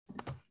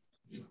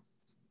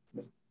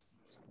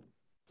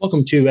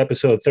Welcome to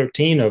episode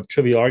 13 of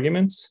Trivial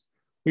Arguments.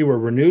 We were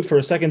renewed for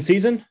a second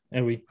season,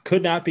 and we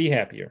could not be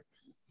happier.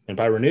 And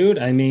by renewed,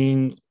 I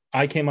mean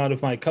I came out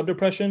of my Cub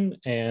depression,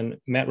 and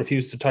Matt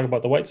refused to talk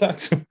about the White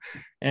Sox.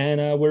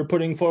 And we're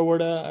putting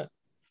forward a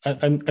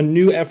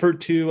new effort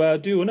to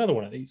do another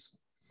one of these.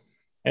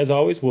 As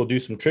always, we'll do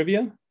some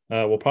trivia.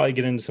 We'll probably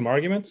get into some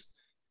arguments.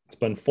 It's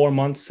been 4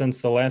 months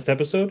since the last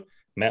episode.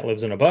 Matt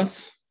lives in a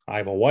bus. I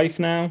have a wife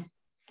now.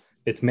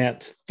 It's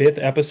Matt's fifth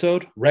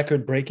episode,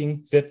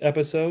 record-breaking fifth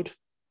episode.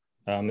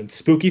 It's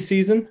spooky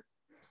season,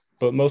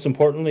 but most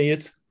importantly,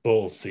 it's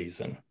bull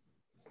season.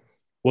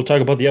 We'll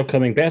talk about the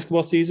upcoming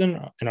basketball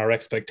season and our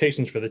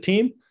expectations for the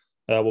team.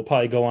 We'll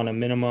probably go on a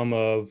minimum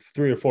of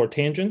 3 or 4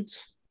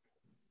 tangents.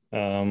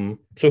 So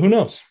who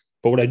knows?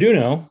 But what I do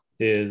know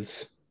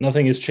is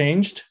nothing has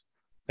changed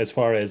as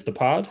far as the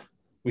pod.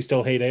 We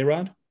still hate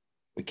A-Rod.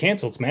 We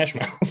canceled Smash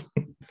Mouth.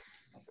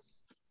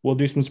 We'll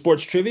do some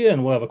sports trivia,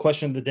 and we'll have a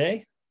question of the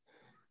day.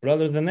 But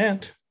other than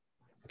that,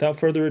 without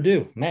further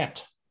ado,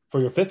 Matt,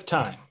 for your 5th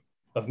time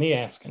of me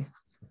asking,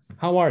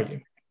 how are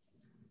you?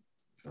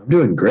 I'm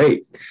doing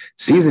great.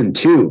 Season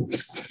 2,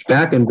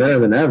 back and better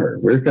than ever.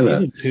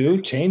 Season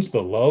 2, change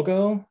the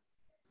logo.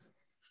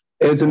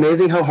 It's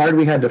amazing how hard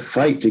we had to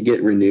fight to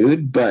get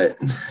renewed, but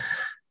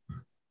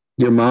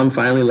your mom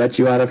finally let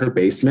you out of her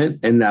basement,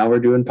 and now we're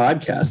doing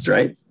podcasts,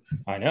 right?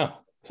 I know.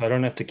 So I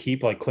don't have to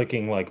keep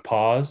clicking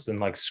pause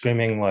and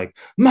screaming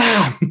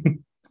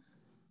Mom!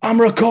 I'm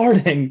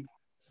recording.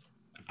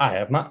 I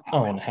have my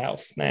own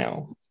house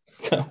now.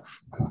 So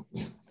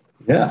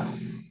yeah,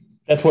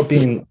 that's what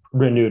being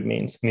renewed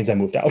means. It means I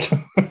moved out.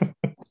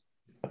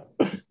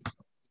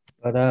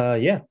 But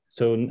yeah,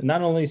 so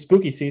not only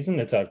spooky season,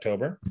 it's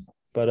October,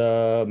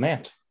 but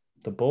Matt,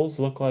 the Bulls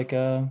look like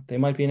they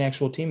might be an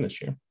actual team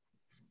this year.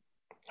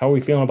 How are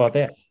we feeling about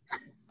that?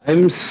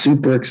 I'm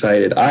super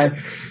excited.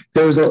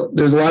 There was a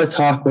lot of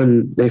talk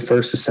when they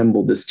first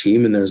assembled this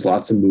team, and there's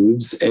lots of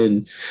moves,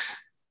 and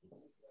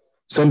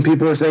some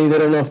people are saying they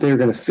don't know if they were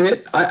going to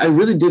fit. I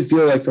really did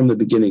feel like from the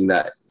beginning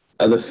that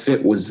the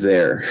fit was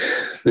there.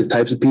 The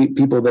types of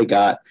people they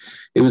got,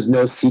 it was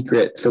no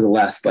secret for the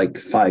last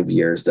 5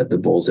 years that the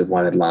Bulls have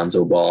wanted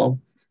Lonzo Ball.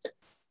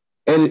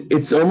 And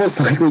it's almost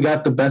like we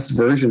got the best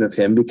version of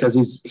him because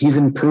he's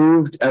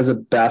improved as a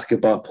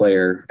basketball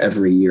player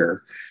every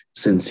year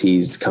since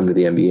he's come to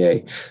the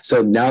NBA.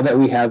 So now that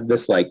we have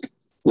this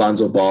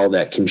Lonzo Ball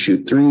that can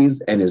shoot threes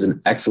and is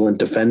an excellent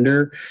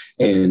defender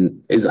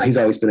and he's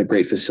always been a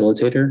great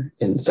facilitator,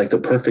 and it's the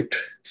perfect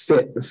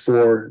fit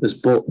for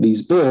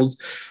these Bulls.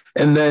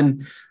 And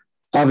then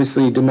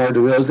obviously DeMar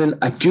DeRozan,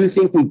 I do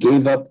think we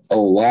gave up a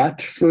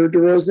lot for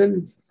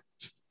DeRozan.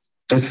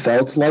 It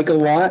felt like a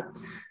lot.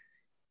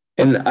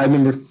 And I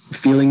remember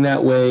feeling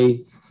that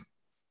way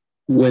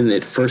when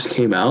it first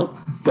came out,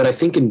 but I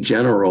think in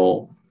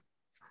general,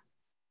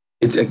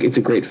 it's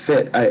a great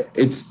fit.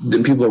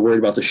 People are worried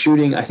about the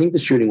shooting. I think the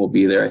shooting will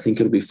be there. I think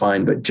it'll be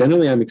fine. But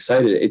generally, I'm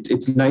excited.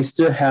 It's nice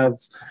to have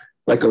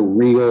a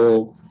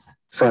real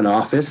front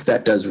office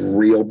that does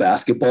real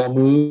basketball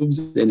moves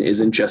and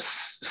isn't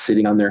just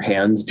sitting on their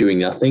hands doing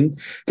nothing,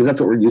 because that's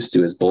what we're used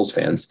to as Bulls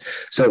fans.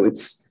 So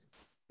it's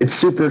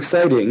super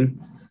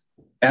exciting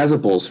as a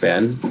Bulls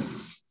fan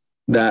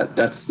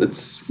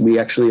that's we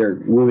actually are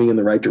moving in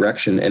the right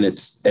direction, and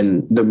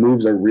the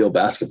moves are real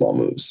basketball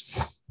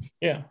moves.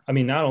 Yeah, I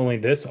mean, not only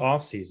this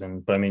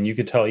offseason, but I mean, you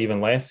could tell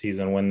even last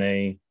season when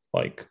they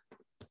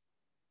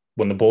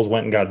when the Bulls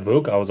went and got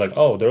Vuk, I was like,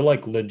 oh, they're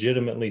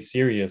legitimately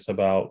serious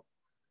about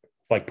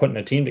putting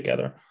a team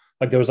together.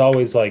 There was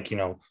always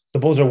the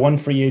Bulls are one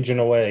free agent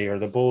away, or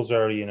the Bulls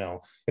are,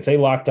 if they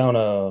lock down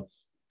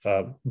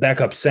a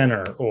backup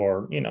center,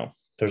 or,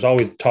 there's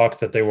always talk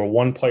that they were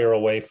one player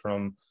away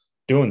from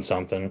doing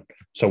something.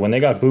 So when they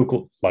got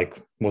Vuk,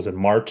 was it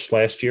March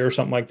last year or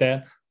something like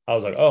that? I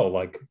was like,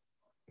 oh,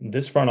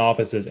 this front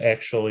office is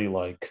actually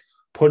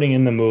putting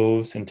in the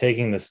moves and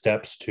taking the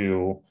steps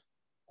to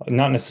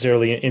not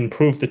necessarily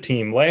improve the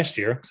team last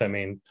year. Because I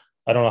mean,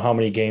 I don't know how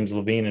many games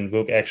LaVine and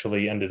Vuk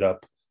actually ended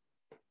up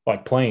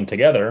playing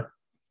together.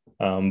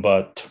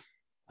 But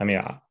I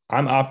mean,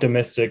 I'm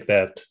optimistic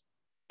that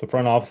the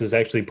front office has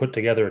actually put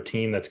together a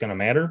team that's going to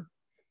matter.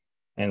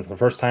 And for the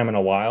first time in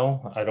a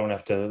while, I don't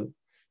have to,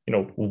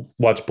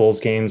 watch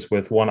Bulls games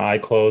with one eye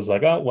closed,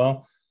 oh,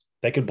 well,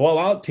 they could blow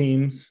out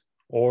teams,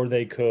 or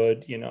they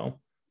could,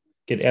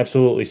 get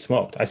absolutely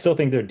smoked. I still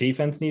think their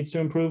defense needs to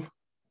improve,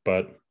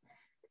 but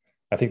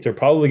I think they're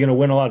probably going to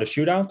win a lot of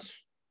shootouts.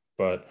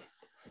 But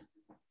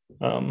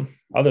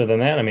other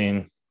than that, I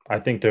mean, I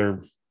think they're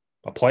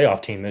a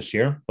playoff team this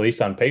year, at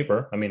least on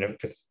paper. I mean,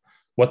 if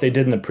what they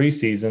did in the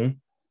preseason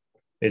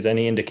is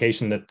any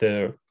indication that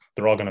they're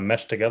all going to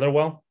mesh together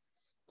well,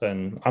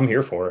 then I'm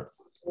here for it.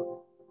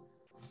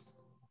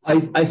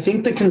 I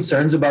think the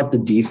concerns about the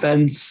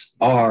defense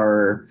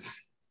they're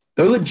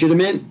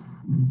legitimate,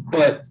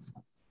 but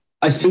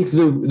I think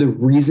the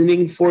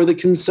reasoning for the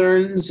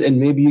concerns, and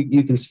maybe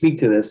you can speak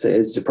to this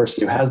as the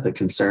person who has the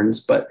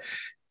concerns, but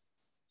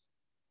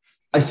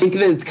I think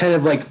that it's kind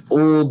of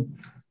old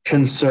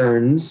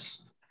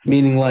concerns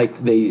meaning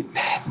like they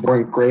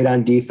weren't great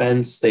on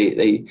defense.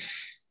 Zach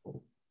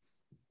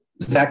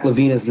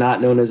LaVine is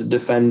not known as a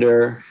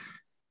defender.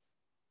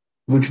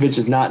 Vucevic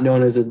is not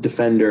known as a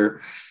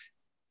defender.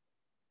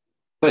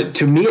 But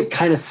to me, it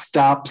kind of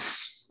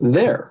stops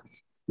there,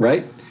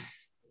 right?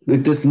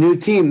 With this new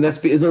team,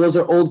 those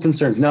are old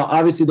concerns. Now,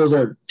 obviously, those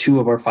are 2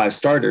 of our 5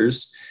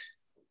 starters.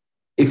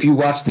 If you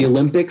watch the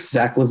Olympics,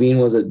 Zach LaVine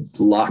was a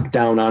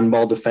lockdown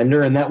on-ball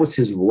defender, and that was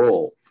his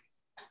role.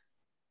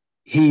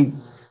 He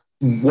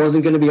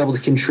wasn't going to be able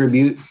to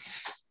contribute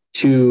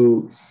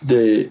to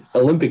the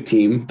Olympic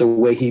team the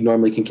way he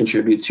normally can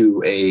contribute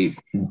to a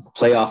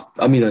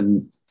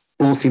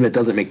Bulls team that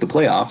doesn't make the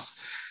playoffs.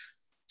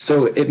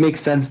 So it makes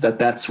sense that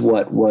those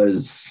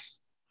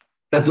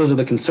are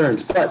the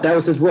concerns, but that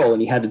was his role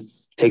and he had to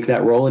take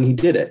that role and he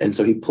did it. And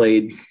so he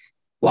played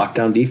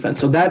lockdown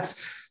defense. So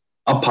that's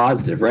a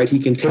positive, right? He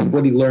can take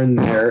what he learned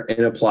there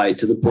and apply it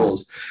to the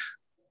Bulls.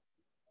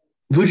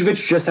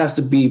 Vucevic just has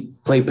to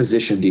play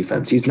position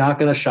defense. He's not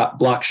going to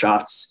block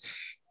shots.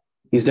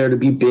 He's there to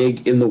be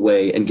big in the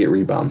way and get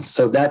rebounds.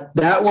 So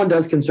that one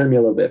does concern me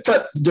a little bit.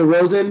 But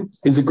DeRozan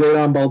is a great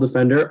on-ball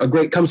defender.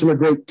 Comes from a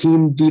great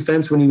team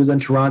defense. When he was in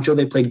Toronto,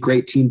 they played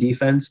great team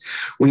defense.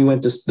 When he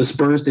went to the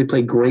Spurs, they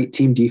played great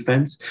team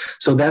defense.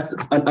 So that's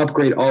an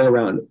upgrade all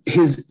around.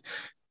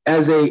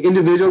 As an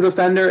individual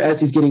defender, as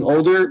he's getting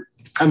older,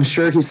 I'm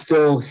sure he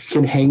still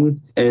can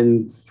hang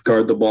and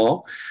guard the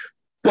ball.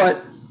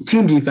 But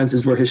team defense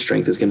is where his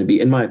strength is going to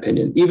be, in my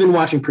opinion. Even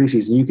watching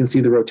preseason, you can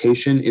see the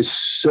rotation is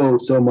so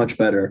much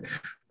better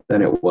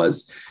than it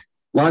was.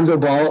 Lonzo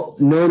Ball,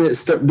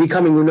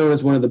 becoming known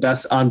as one of the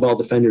best on-ball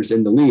defenders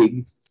in the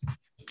league,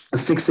 a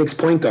 6'6"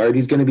 point guard,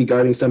 he's going to be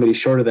guarding somebody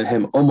shorter than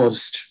him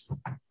almost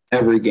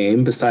every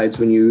game, besides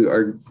when you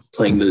are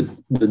playing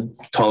the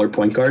taller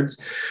point guards.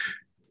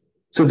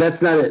 So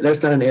that's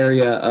not an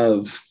area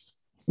of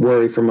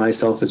worry for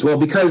myself as well,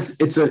 because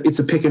it's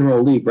a pick and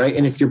roll league, right?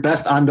 And if your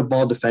best on the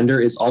ball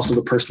defender is also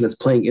the person that's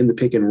playing in the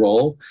pick and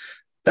roll,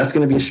 that's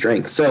going to be a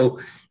strength.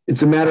 So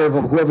it's a matter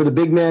of whoever the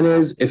big man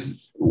is, if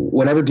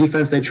whatever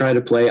defense they try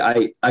to play.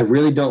 I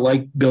really don't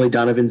like Billy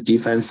Donovan's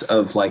defense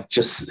of like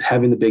just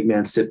having the big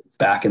man sit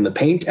back in the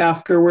paint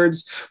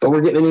afterwards, but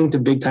we're getting into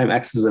big time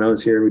X's and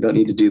O's here. We don't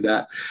need to do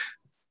that.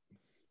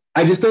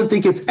 I just don't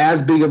think it's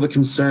as big of a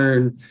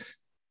concern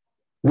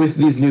with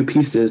these new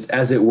pieces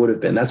as it would have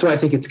been. That's why I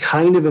think it's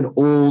kind of an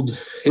old,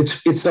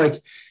 it's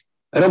like,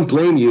 I don't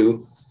blame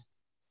you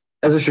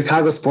as a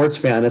Chicago sports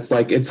fan. It's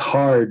like, it's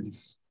hard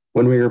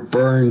when we were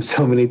burned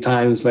so many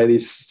times by a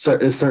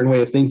certain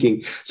way of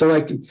thinking. So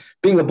like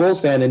being a Bulls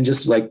fan and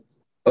just like,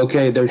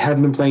 okay, they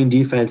haven't been playing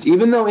defense,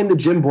 even though in the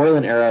Jim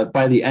Boylan era,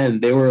 by the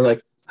end, they were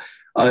like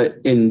a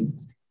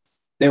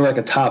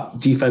top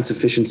defense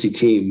efficiency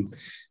team,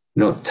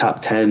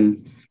 top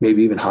 10,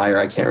 maybe even higher.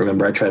 I can't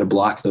remember. I try to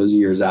block those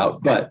years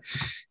out, but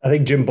I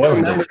think Jim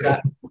Boylan did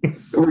that.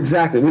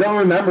 Exactly. We don't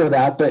remember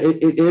that, but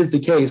it is the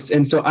case.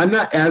 And so I'm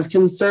not as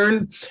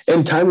concerned,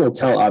 and time will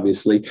tell,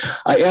 obviously.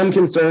 I am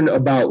concerned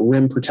about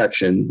rim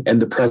protection and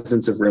the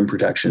presence of rim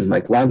protection.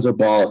 Like Lonzo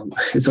Ball,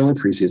 it's only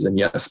preseason,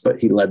 yes, but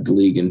he led the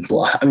league in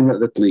block. I mean, not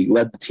the league,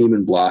 led the team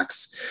in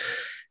blocks.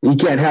 You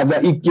can't have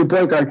that. Your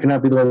point guard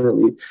cannot be the one that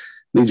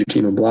leads your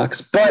team in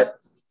blocks. But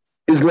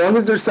as long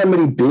as there's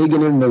somebody big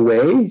and in the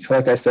way,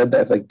 like I said,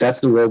 that's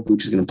the role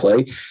Vooch is going to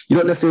play. You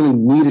don't necessarily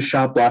need a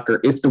shot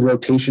blocker if the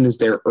rotation is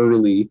there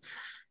early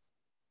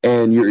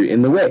and you're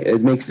in the way.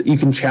 You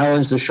can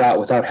challenge the shot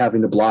without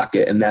having to block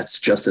it, and that's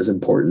just as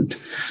important.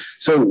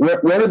 So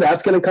wherever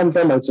that's going to come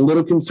from, it's a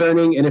little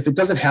concerning. And if it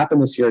doesn't happen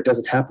this year, it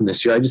doesn't happen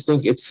this year. I just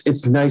think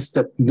it's nice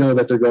to know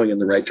that they're going in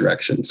the right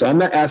direction. So I'm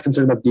not as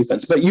concerned about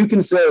defense, but you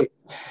can say,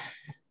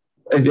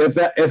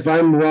 if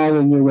I'm wrong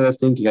in your way of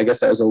thinking, I guess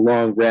that was a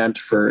long rant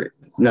for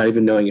not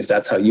even knowing if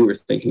that's how you were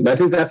thinking. But I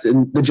think that's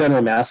in the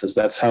general masses.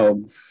 That's how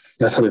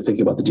they're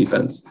thinking about the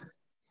defense. I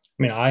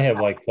mean, I have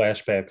like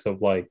flashbacks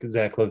of like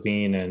Zach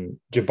LaVine and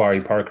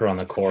Jabari Parker on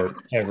the court,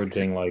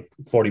 averaging like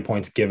 40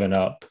 points given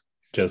up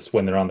just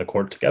when they're on the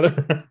court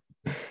together.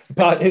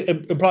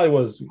 It probably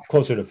was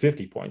closer to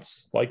 50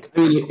 points. Like,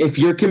 I mean, if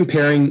you're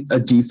comparing a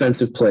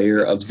defensive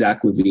player of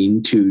Zach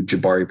LaVine to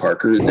Jabari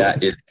Parker,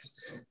 that is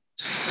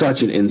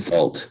such an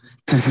insult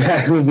to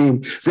Zach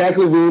LaVine. Zach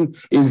LaVine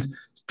is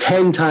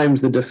 10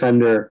 times the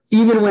defender,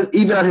 even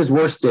on his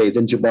worst day,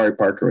 than Jabari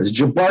Parker is.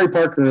 Jabari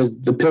Parker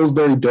is the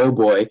Pillsbury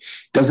Doughboy,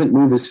 doesn't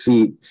move his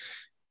feet.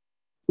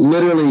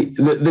 Literally,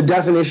 the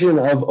definition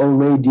of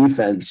Olay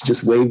defense,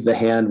 just wave the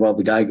hand while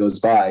the guy goes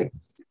by,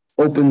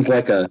 opens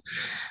like a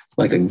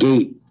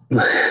gate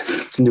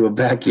into a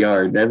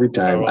backyard every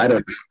time. I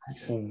don't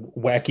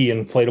wacky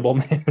inflatable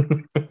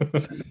man.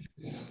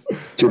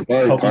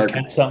 Jabari Help Parker. you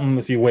catch something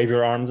if you wave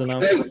your arms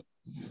enough.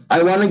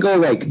 I want to go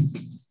like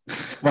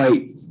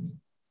fight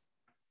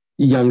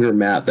younger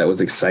Matt that was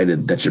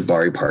excited that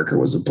Jabari Parker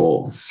was a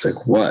Bull. It's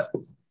like, what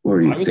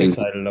were you thinking?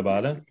 Excited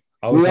about it.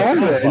 I was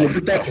Jabari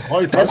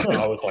Parker. I was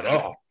like,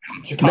 oh,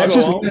 Chicago. That's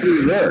just where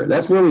we were.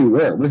 That's where we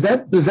were. Was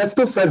that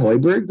still Fred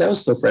Hoiberg? That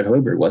was still Fred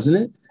Hoiberg, wasn't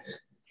it?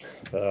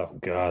 Oh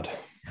God,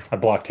 I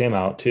blocked him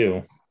out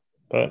too.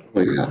 But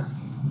Oh, yeah.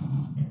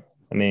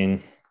 I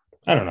mean,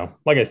 I don't know.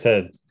 Like I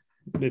said,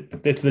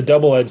 it's the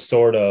double-edged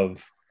sword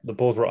of the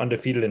Bulls were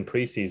undefeated in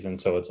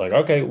preseason. So it's like,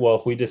 okay, well,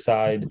 if we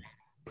decide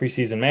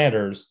preseason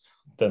matters,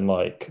 then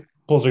like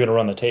Bulls are going to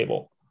run the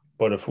table.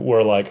 But if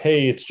we're like,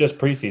 hey, it's just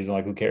preseason,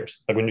 like who cares?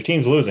 Like when your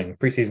team's losing,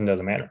 preseason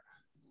doesn't matter.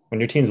 When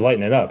your team's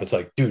lighting it up, it's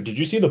like, dude, did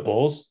you see the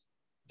Bulls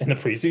in the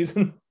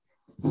preseason?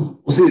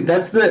 Well, see,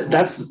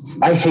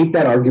 I hate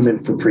that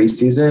argument for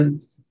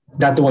preseason.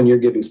 Not the one you're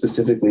giving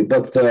specifically,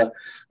 but the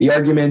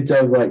argument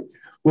of like,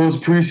 well, it's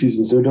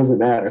preseason, so it doesn't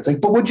matter. It's like,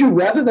 but would you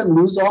rather them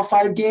lose all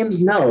 5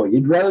 games? No,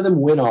 you'd rather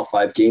them win all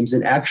 5 games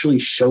and actually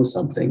show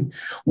something.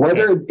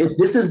 Whether if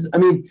this is, I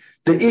mean,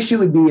 the issue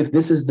would be if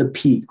this is the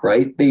peak,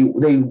 right? They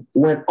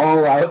went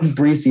all out in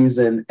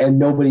preseason and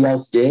nobody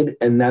else did,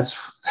 and this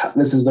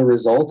is the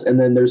result, and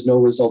then there's no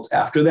results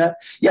after that.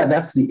 Yeah,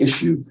 that's the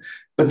issue.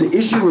 But the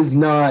issue is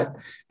not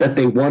that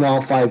they won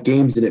all 5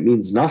 games and it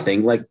means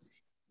nothing. Like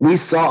we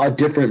saw a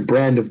different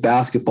brand of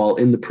basketball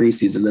in the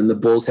preseason than the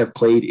Bulls have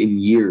played in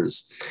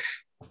years.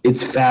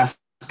 It's fast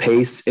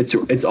pace.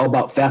 It's all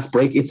about fast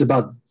break. It's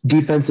about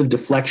defensive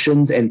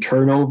deflections and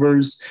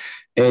turnovers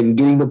and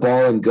getting the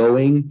ball and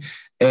going.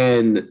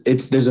 And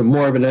there's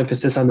more of an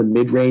emphasis on the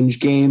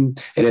mid-range game,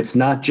 and it's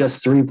not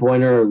just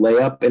three-pointer or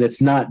layup, and it's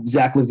not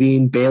Zach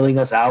LaVine bailing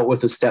us out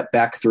with a step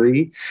back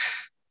three.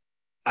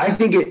 I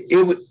think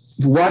it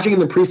watching in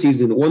the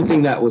preseason, one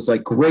thing that was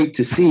like great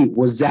to see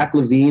was Zach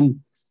LaVine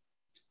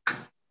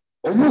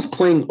almost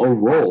playing a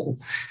role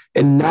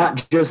and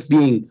not just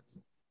being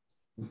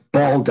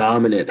ball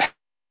dominant,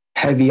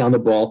 heavy on the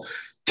ball,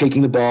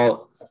 taking the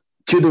ball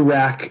to the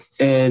rack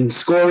and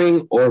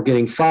scoring or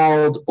getting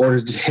fouled or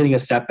hitting a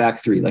step back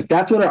three. Like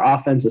that's what our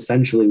offense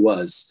essentially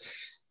was.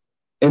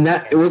 And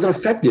that it wasn't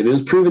effective. It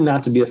was proven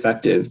not to be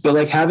effective. But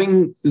like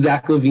having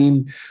Zach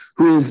LaVine,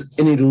 who is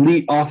an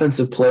elite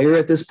offensive player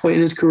at this point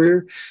in his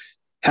career,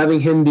 having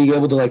him be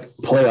able to like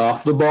play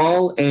off the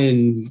ball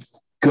and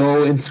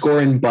go and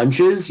score in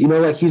bunches,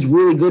 like he's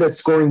really good at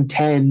scoring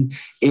 10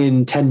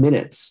 in 10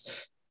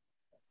 minutes.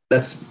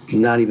 That's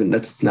not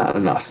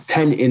enough.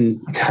 10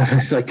 in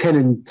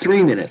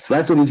 3 minutes.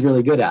 That's what he's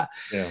really good at.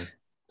 Yeah.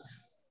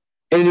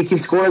 And he can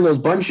score in those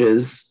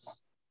bunches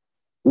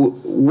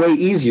way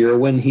easier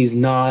when he's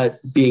not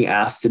being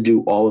asked to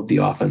do all of the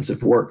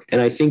offensive work.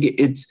 And I think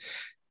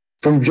it's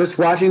from just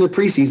watching the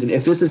preseason,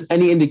 if this is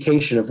any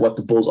indication of what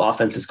the Bulls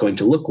offense is going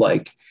to look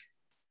like,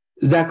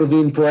 Zach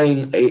LaVine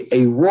playing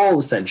a role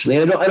essentially.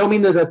 And I don't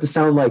mean that to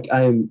sound like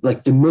I'm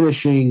like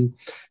diminishing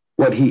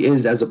what he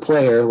is as a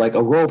player, like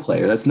a role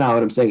player. That's not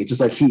what I'm saying. It's just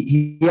like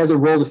he has a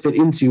role to fit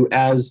into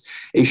as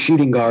a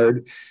shooting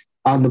guard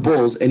on the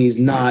Bulls, and he's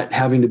not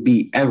having to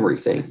be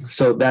everything.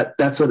 So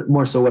that's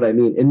what I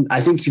mean. And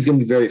I think he's going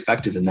to be very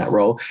effective in that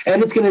role.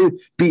 And it's going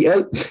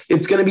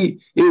to be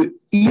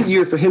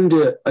easier for him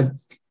to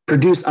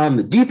produce on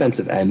the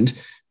defensive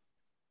end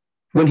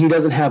when he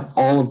doesn't have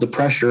all of the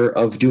pressure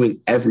of doing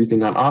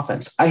everything on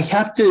offense. I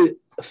have to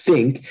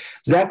think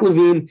Zach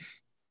LaVine,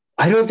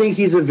 I don't think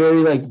he's a very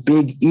like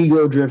big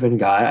ego-driven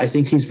guy. I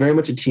think he's very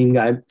much a team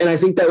guy. And I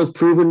think that was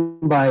proven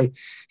by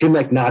him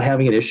like not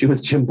having an issue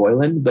with Jim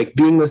Boylen, like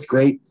being this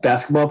great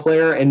basketball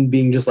player and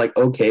being just like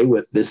okay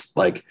with this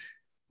like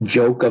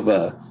joke of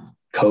a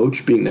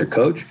coach being their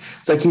coach.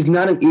 It's like he's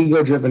not an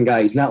ego-driven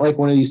guy. He's not like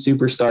one of these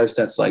superstars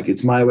that's like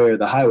it's my way or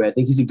the highway. I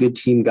think he's a good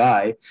team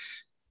guy.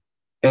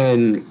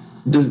 And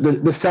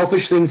the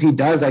selfish things he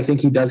does, I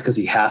think he does because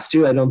he has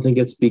to. I don't think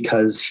it's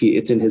because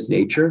it's in his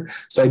nature.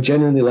 So I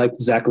genuinely like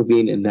Zach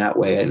LaVine in that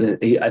way. And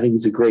I think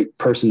he's a great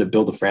person to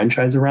build a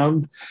franchise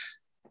around.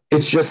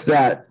 It's just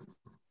that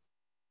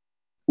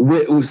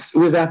with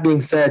that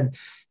being said,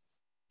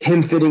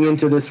 him fitting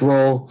into this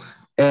role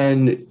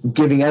and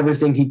giving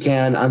everything he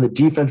can on the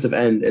defensive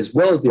end as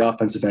well as the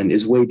offensive end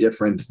is way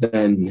different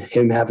than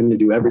him having to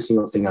do every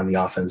single thing on the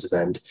offensive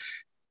end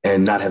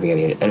and not having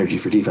any energy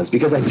for defense.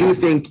 Because I do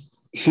think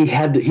he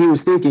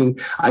was thinking,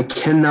 I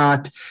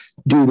cannot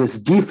do this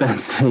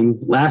defense thing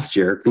last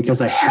year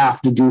because I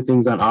have to do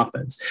things on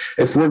offense.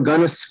 If we're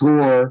going to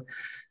score,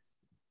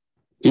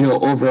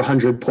 over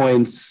 100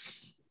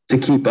 points to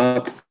keep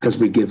up, because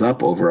we give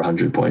up over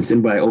 100 points,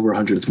 and by over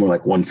 100, it's more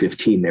like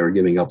 115 they were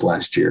giving up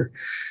last year.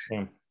 Yeah.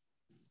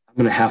 I'm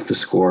going to have to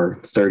score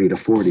 30 to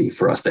 40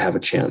 for us to have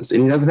a chance.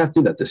 And he doesn't have to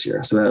do that this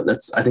year. So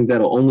I think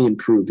that'll only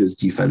improve his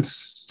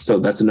defense. So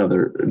that's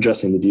another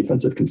addressing the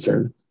defensive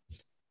concern.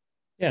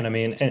 Yeah, and I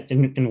mean,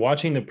 in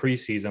watching the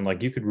preseason,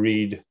 like you could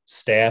read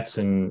stats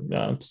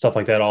and stuff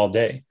like that all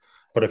day,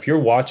 but if you're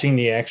watching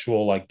the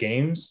actual like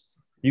games,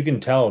 you can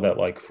tell that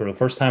like for the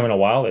first time in a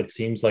while, it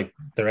seems like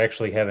they're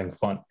actually having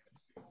fun,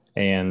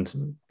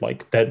 and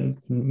like that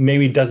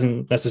maybe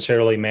doesn't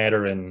necessarily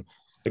matter in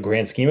the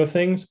grand scheme of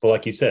things, but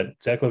like you said,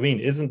 Zach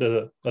LaVine isn't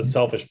a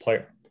selfish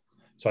player.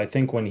 So I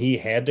think when he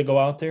had to go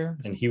out there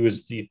and he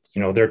was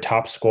their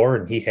top scorer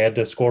and he had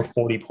to score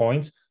 40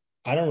 points,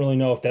 I don't really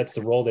know if that's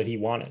the role that he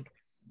wanted.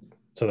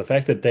 So the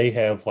fact that they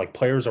have like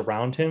players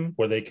around him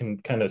where they can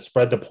kind of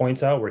spread the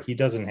points out, where he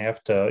doesn't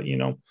have to,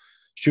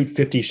 shoot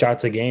 50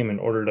 shots a game in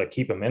order to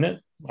keep him in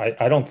it,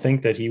 I don't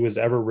think that he was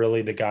ever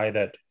really the guy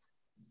that,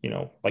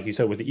 like you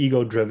said, was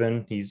ego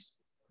driven. He's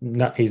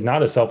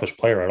not a selfish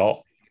player at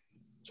all.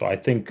 So I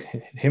think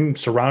him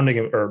surrounding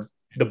him, or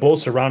the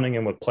Bulls surrounding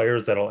him with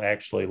players that'll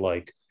actually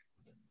like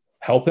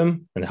help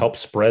him and help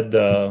spread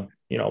the,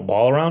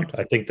 ball around,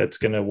 I think that's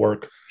going to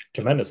work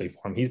tremendously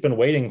for him. He's been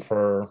waiting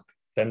for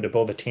them to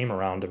build a team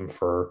around him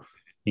for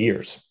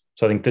years.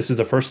 So I think this is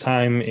the first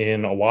time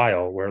in a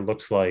while where it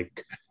looks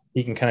like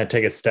he can kind of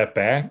take a step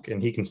back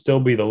and he can still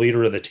be the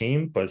leader of the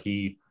team, but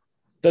he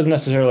doesn't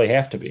necessarily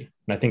have to be.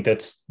 And I think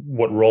that's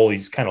what role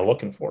he's kind of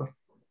looking for.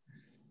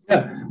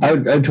 Yeah, I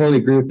totally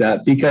agree with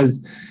that,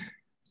 because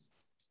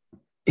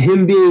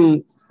him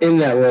being in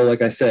that role,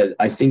 like I said,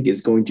 I think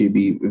is going to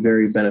be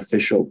very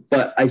beneficial.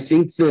 But I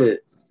think there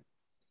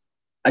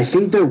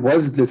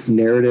was this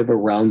narrative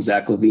around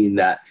Zach LaVine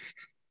that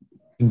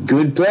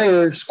good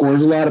player,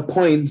 scores a lot of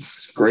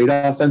points, great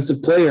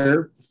offensive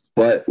player,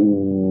 but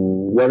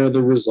what are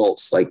the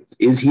results? Like,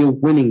 is he a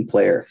winning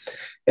player?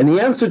 And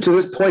the answer to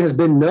this point has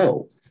been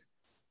no.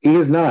 He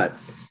is not.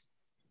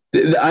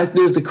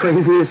 There's the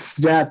craziest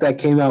stat that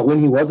came out when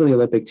he was on the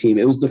Olympic team.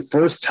 It was the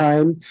first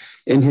time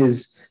in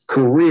his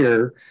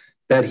career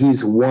that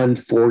he's won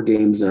 4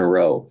 games in a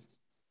row.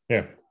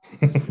 Yeah.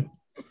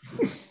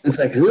 It's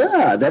like,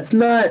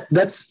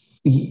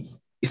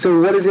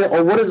 so what is it?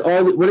 Or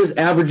what is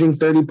averaging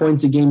 30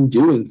 points a game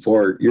doing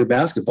for your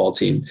basketball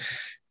team?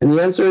 And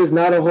the answer is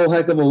not a whole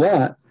heck of a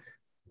lot.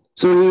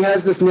 So he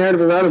has this narrative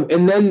around him.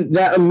 And then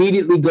that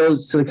immediately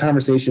goes to the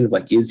conversation of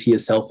like, is he a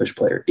selfish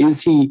player?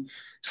 Is he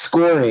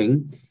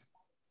scoring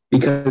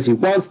because he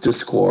wants to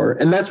score?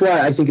 And that's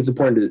why I think it's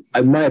important to,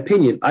 in my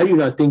opinion, I do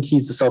not think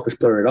he's a selfish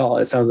player at all.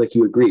 It sounds like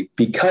you agree.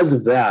 Because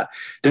of that,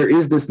 there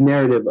is this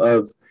narrative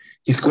of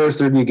he scores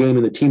 30 a game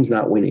and the team's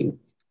not winning.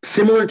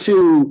 Similar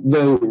to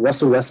the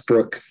Russell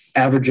Westbrook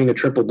averaging a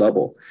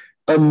triple-double.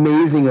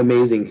 Amazing,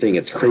 amazing thing.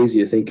 It's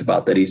crazy to think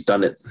about that he's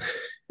done it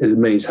as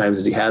many times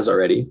as he has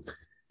already.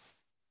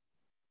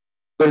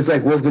 But it's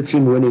like, was the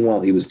team winning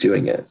while he was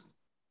doing it?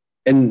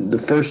 And the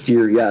first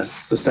year,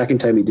 yes. The second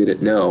time he did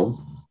it, no.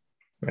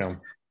 Yeah.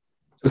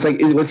 It's like,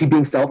 was he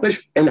being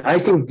selfish? And I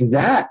think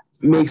that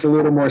makes a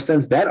little more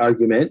sense, that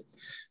argument.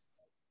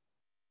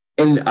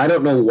 And I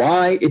don't know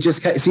why. It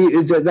just,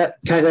 that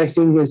kind of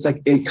thing is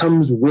like, it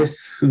comes with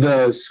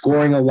the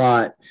scoring a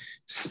lot,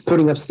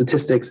 putting up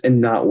statistics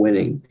and not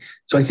winning.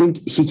 So I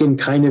think he can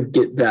kind of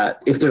get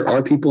that. If there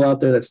are people out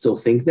there that still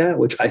think that,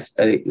 which I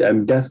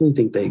definitely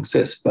think they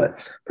exist.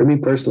 But for me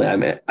personally,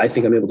 I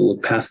think I'm able to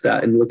look past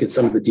that and look at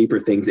some of the deeper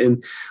things.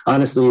 And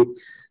honestly,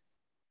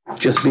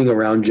 just being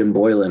around Jim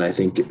Boylan, I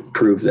think it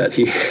proved that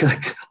he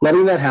like,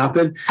 letting that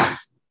happen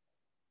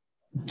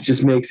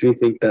just makes me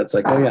think that's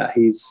like, oh yeah,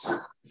 he's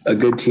a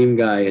good team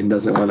guy and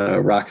doesn't want to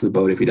rock the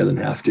boat if he doesn't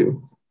have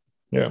to.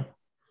 Yeah.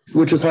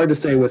 Which is hard to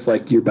say with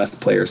like your best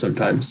player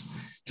sometimes.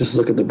 Just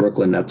look at the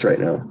Brooklyn Nets right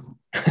now.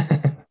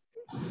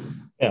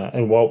 Yeah.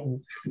 And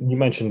you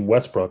mentioned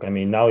Westbrook. I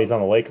mean, now he's on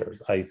the Lakers.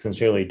 I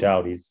sincerely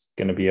doubt he's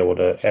going to be able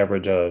to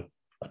average a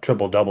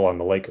triple-double on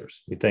the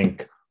Lakers. You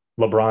think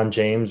LeBron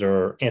James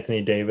or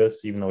Anthony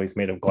Davis, even though he's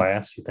made of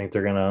glass, you think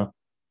they're going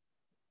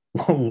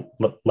to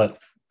let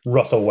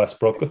Russell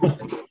Westbrook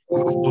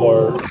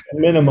score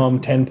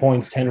minimum 10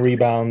 points, 10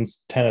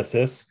 rebounds, 10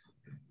 assists?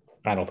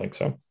 I don't think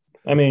so.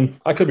 I mean,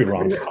 I could be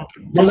wrong.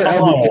 Those are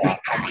LBJ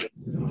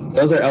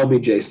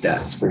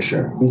stats for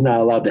sure. He's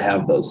not allowed to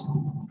have those.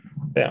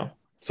 Yeah.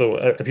 So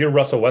if you're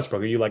Russell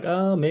Westbrook, are you like,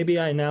 oh, maybe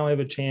I now have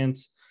a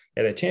chance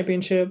at a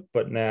championship,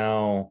 but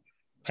now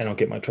I don't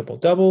get my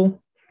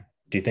triple-double?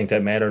 Do you think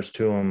that matters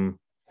to him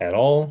at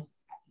all?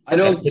 I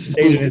don't. At this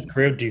stage in his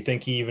career, do you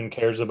think he even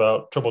cares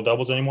about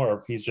triple-doubles anymore? Or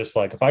if he's just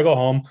like, if I go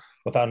home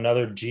without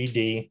another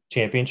GD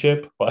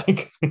championship,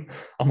 like I'm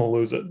going to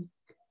lose it.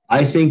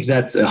 I think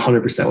that's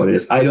 100% what it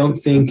is. I don't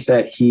think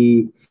that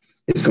he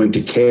is going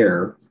to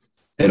care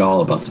at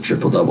all about the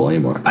triple-double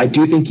anymore. I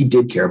do think he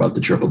did care about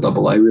the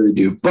triple-double. I really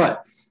do.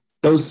 But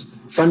those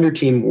Thunder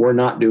team were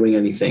not doing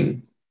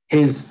anything.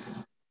 His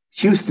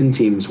Houston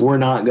teams were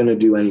not going to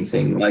do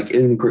anything like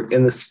in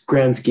this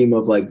grand scheme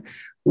of like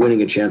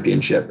winning a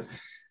championship.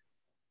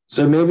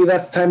 So maybe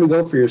that's the time to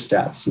go for your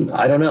stats.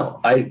 I don't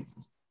know.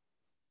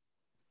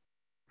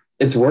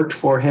 It's worked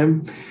for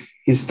him.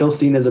 He's still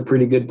seen as a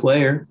pretty good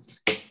player.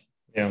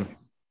 Yeah.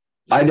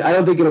 I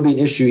don't think it'll be an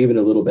issue even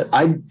a little bit.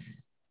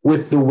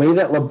 With the way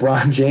that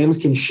LeBron James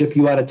can ship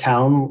you out of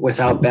town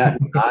without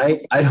batting an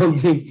eye, I don't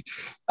think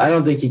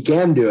he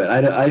can do it.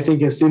 I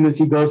think as soon as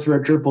he goes for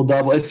a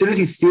triple-double, as soon as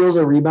he steals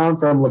a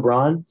rebound from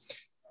LeBron,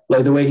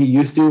 like the way he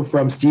used to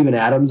from Steven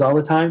Adams all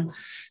the time, as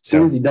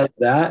soon as he does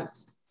that,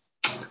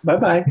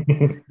 bye-bye.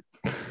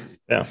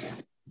 Yeah.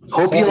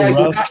 Hope you like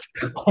Russ.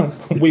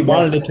 We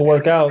wanted it to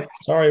work out.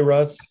 Sorry,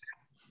 Russ.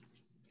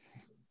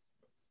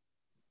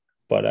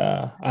 But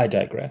I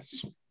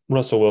digress.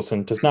 Russell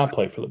Wilson does not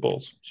play for the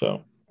Bulls,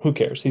 so who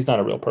cares? He's not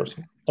a real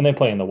person. And they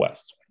play in the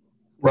West.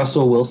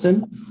 Russell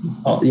Wilson?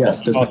 Oh,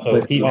 yes.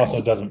 He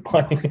also doesn't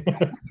play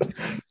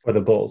for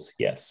the Bulls,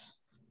 yes.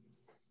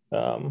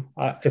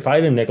 If I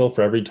had a nickel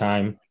for every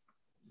time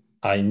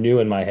I knew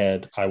in my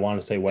head I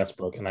want to say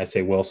Westbrook and I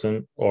say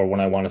Wilson, or when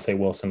I want to say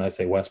Wilson, I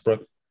say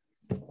Westbrook.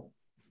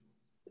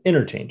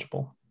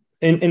 Interchangeable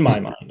in my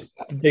mind.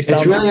 They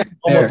sound really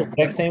almost the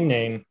exact same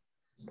name.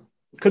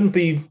 Couldn't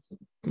be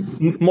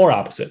more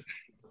opposite.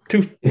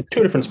 Two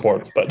different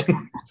sports, but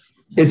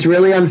it's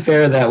really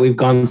unfair that we've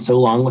gone so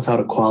long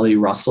without a quality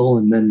Russell,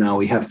 and then now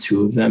we have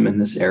two of them in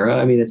this era.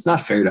 I mean, it's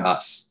not fair to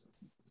us.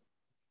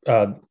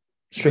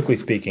 Strictly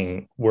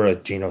speaking, we're a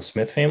Geno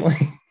Smith family.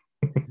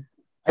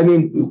 I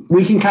mean,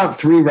 we can count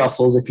 3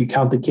 Russells if you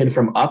count the kid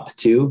from Up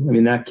too. I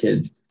mean, that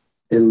kid,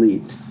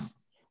 elite.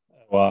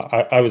 Well,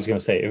 I was going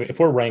to say, if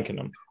we're ranking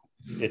them,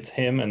 it's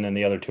him, and then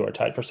the other 2 are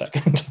tied for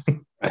second.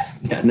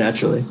 Yeah,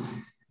 naturally.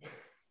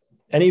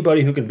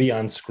 Anybody who can be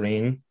on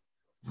screen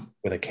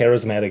with a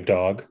charismatic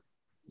dog,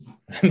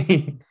 I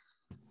mean,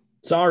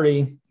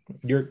 sorry,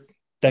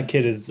 that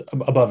kid is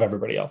above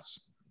everybody else.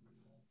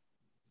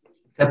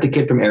 Except the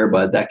kid from Air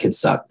Bud. That kid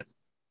sucked.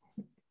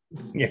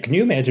 Yeah, can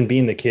you imagine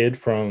being the kid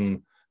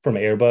from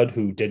Air Bud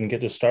who didn't get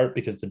to start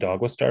because the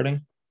dog was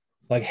starting?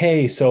 Like,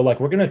 hey, so like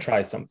we're gonna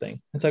try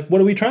something. It's like,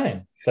 what are we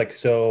trying? It's like,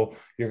 so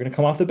you're gonna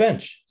come off the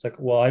bench. It's like,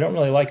 well, I don't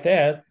really like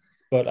that,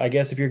 but I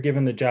guess if you're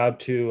giving the job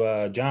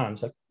to John,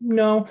 it's like,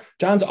 no,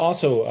 John's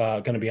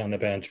also gonna be on the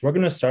bench. We're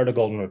gonna start a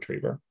golden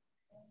retriever,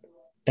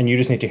 and you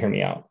just need to hear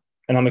me out.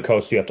 And I'm the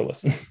coach, so you have to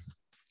listen.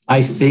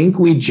 I think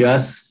we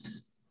just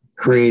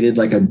created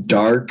like a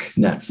dark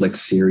Netflix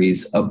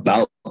series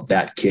about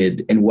that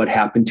kid and what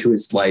happened to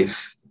his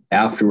life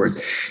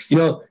afterwards. You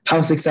know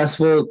how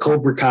successful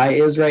Cobra Kai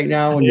is right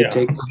now when you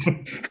take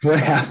what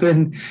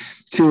happened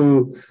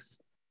to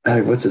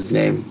what's his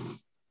name?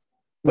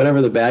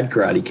 Whatever the bad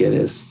Karate Kid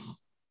is.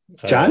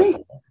 Johnny?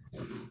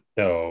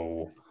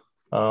 No.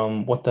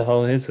 What the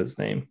hell is his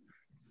name?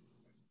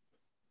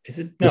 Is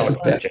it? No, it's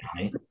not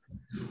Johnny.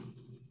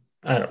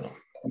 I don't know.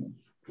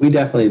 We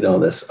definitely know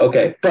this.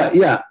 Okay. But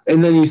yeah.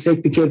 And then you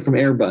take the kid from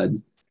Air Bud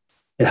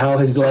and how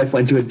his life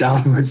went to a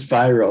downward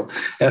spiral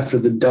after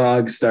the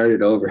dog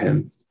started over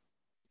him.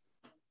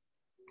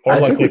 Or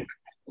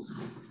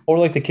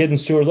like the kid in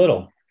Stuart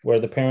Little, where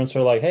the parents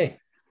are like, hey,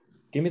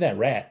 give me that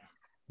rat.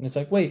 And it's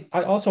like, wait,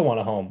 I also want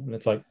a home. And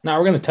it's like, no,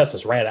 we're going to test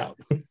this rat out.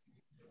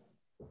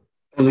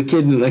 Well, a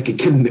kid in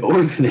the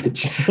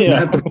orphanage.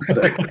 Yeah. I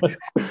was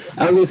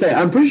going to say,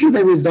 I'm pretty sure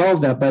they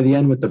resolved that by the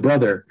end with the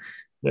brother.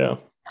 Yeah.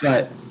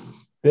 But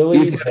Billy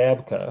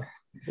Zabka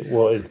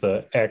is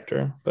the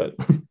actor, but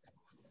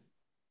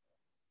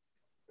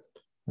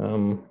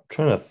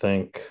trying to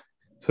think.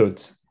 So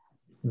it's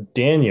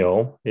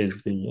Daniel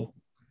is the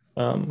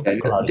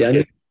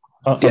Daniel.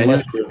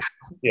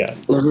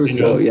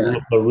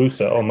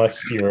 LaRusso,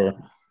 unless you're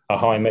a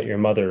How I Met Your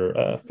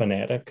Mother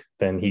fanatic,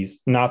 then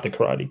he's not the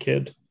Karate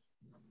Kid.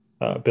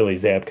 Billy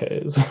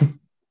Zabka is.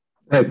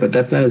 Right, but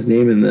that's not his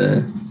name in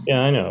the...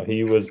 Yeah, I know.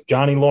 He was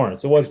Johnny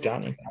Lawrence. It was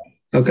Johnny.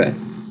 Okay.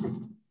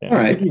 Yeah. All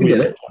right, we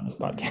did it. On this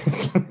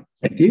podcast.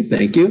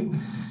 Thank you.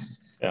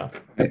 Yeah.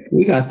 Right,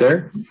 we got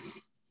there.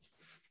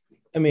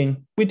 I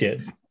mean, we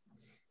did.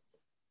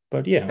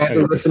 But yeah.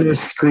 The listeners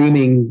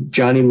screaming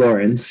Johnny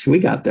Lawrence. We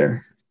got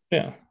there.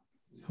 Yeah.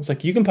 I was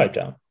like, you can pipe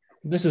down.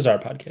 This is our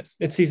podcast.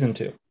 It's season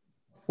 2.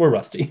 We're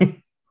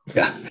rusty.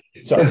 Yeah.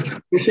 Sorry.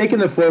 We're shaking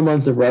the 4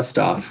 months of rust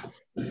off.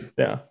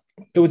 Yeah.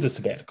 It was a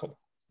sabbatical.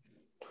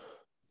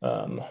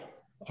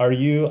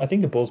 I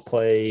think the Bulls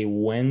play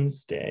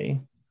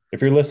Wednesday.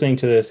 If you're listening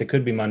to this, it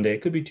could be Monday,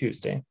 it could be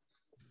Tuesday.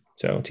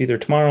 So it's either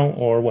tomorrow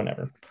or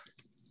whenever.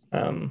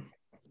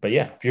 But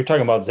yeah, if you're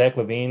talking about Zach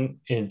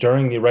LaVine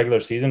during the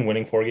regular season,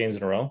 winning 4 games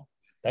in a row,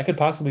 that could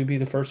possibly be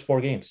the first 4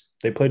 games.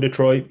 They played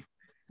Detroit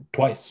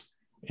twice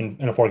in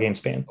a 4-game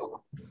span.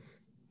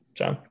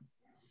 So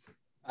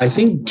I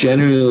think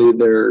generally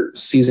their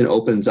season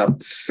opens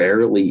up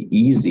fairly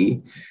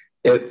easy.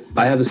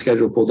 I have the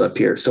schedule pulled up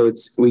here. So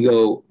we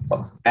go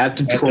at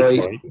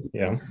Detroit.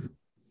 Yeah.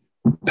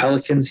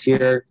 Pelicans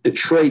here,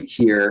 Detroit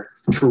here,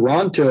 at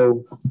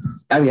Toronto,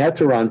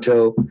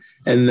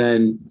 and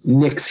then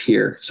Knicks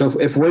here. So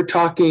if we're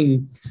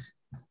talking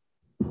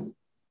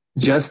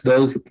just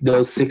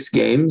those 6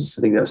 games,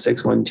 I think that was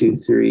 6, 1, 2,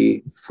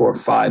 3, 4,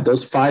 5.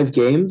 Those 5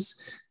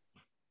 games,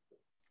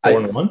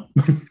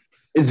 4-1.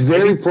 It's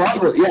very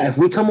plausible. Yeah, if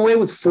we come away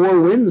with 4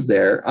 wins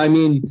there, I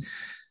mean,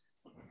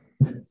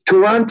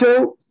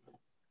 Toronto,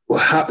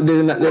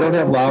 they don't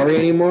have Lowry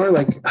anymore.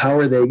 Like, how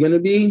are they going to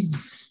be?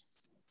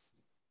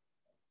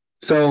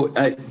 So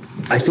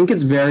I think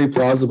it's very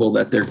plausible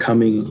that they're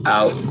coming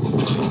out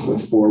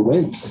with 4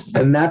 wins.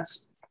 And I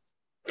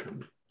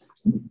think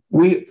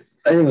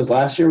it was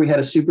last year we had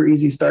a super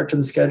easy start to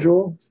the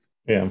schedule.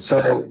 Yeah.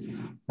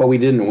 But we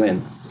didn't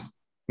win.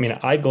 I mean,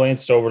 I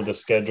glanced over the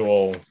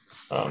schedule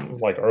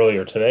like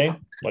earlier today,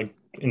 like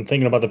in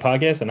thinking about the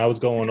podcast, and I was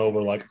going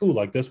over like, ooh,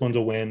 like this one's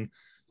a win,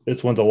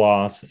 this one's a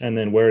loss. And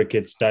then where it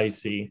gets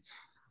dicey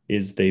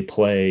is they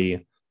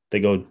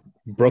go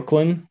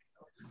Brooklyn.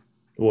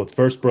 Well, it's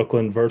versus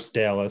Brooklyn, versus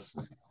Dallas,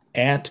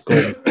 at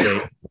Golden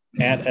State,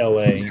 at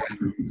LA,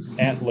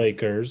 at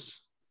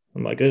Lakers.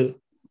 I'm like,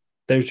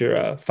 there's your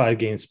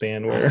 5-game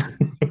span where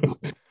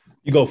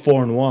you go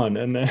 4-1,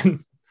 and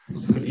then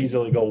could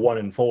easily go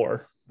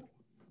 1-4.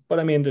 But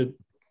I mean, the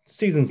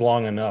season's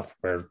long enough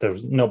where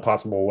there's no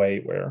possible way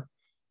where,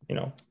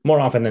 more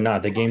often than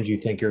not, the games you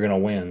think you're going to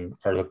win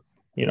are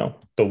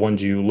the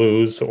ones you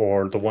lose,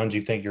 or the ones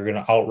you think you're going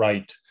to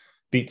outright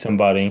beat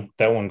somebody.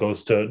 That one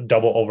goes to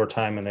double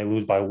overtime and they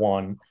lose by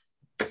 1.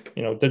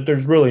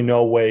 There's really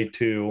no way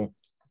to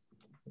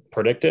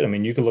predict it. I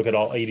mean, you could look at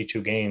all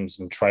 82 games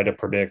and try to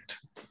predict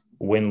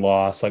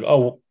win-loss. Like,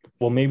 oh,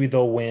 well, maybe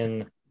they'll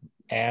win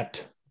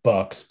at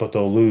Bucks, but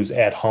they'll lose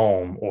at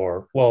home.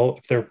 Or, well,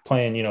 if they're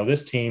playing,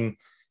 this team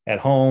at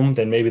home,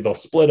 then maybe they'll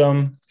split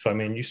them. So, I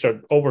mean, you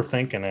start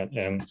overthinking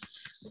it.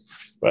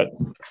 But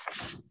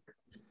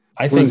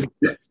I think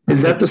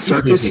is that the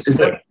circus?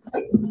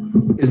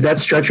 Is that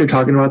stretch you're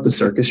talking about the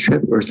circus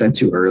trip, or is that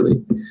too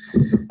early?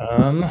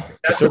 The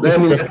circus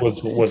trip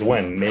was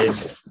when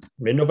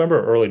mid-November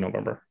or early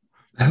November.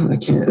 I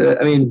can't.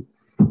 I mean,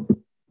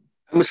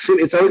 I'm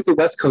assuming it's always the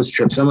West Coast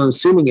trip, so I'm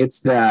assuming it's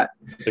that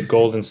the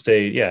Golden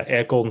State,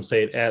 at Golden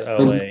State, at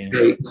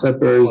LA,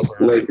 Clippers,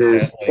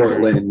 Lakers,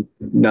 Portland,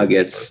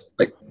 Nuggets.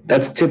 Like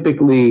that's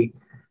typically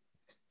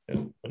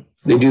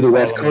they do the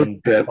West Coast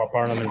trip.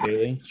 Barnum and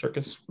Bailey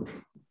circus.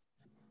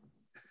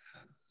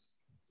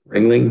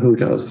 Ringling, who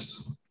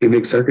knows? A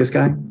big circus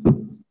guy.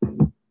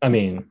 I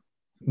mean,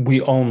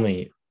 we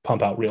only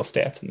pump out real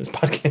stats in this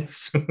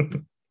podcast.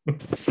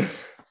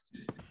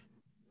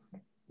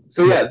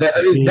 So yeah,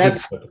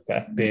 that's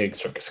big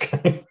circus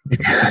guy.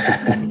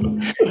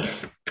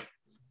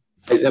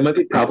 That might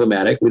be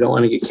problematic. We don't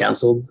want to get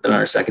canceled in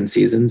our second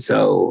season,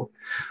 so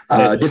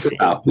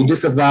disavow. We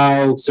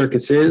disavow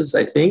circuses.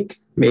 I think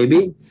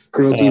maybe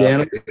cruelty to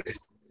animals.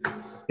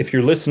 If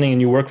you're listening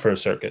and you work for a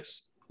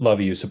circus,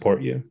 love you,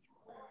 support you.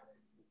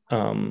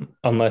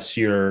 Unless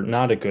you're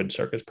not a good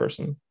circus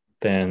person,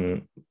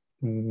 then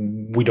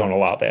we don't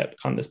allow that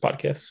on this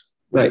podcast.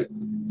 Right.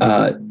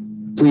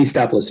 Please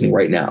stop listening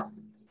right now.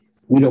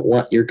 We don't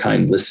want your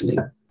kind listening.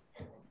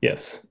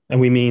 Yes. And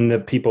we mean the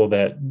people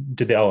that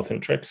did the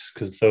elephant tricks,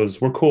 because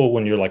those were cool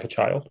when you're like a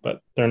child, but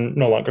they're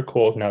no longer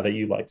cool now that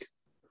you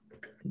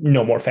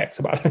know more facts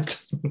about it.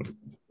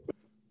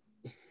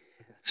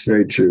 That's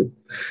very true.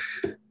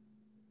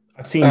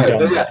 I've seen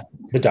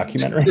the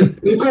documentary.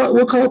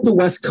 We'll call it the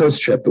West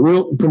Coast trip, but we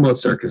don't promote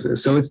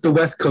circuses. So it's the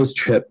West Coast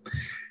trip.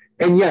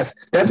 And yes,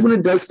 that's when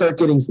it does start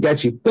getting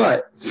sketchy.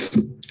 But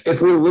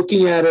if we're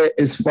looking at it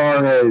as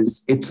far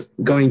as it's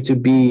going to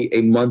be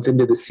a month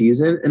into the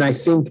season, and I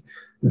think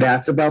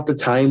that's about the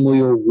time where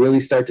you'll really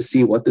start to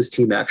see what this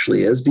team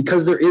actually is,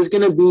 because there is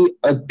going to be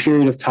a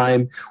period of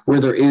time where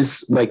there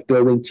is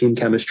building team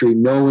chemistry,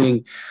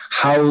 knowing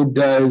how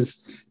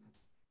does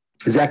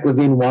Zach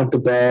LaVine want the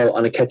ball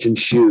on a catch and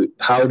shoot?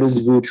 How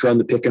does Vooch run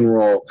the pick and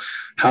roll?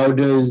 Where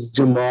does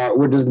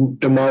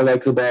DeMar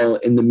like the ball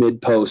in the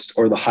mid post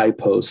or the high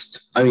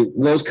post? I mean,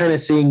 those kind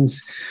of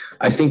things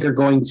I think are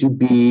going to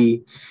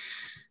be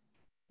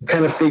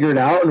kind of figured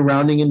out and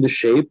rounding into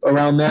shape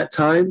around that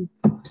time.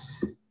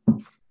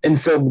 And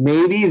so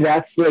maybe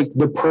that's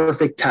the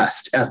perfect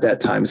test at that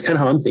time. It's kind of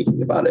how I'm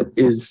thinking about it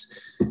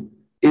is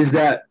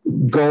that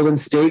Golden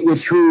State,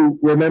 which who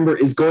remember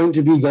is going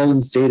to be Golden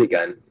State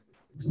again.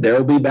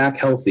 They'll be back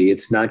healthy.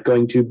 It's not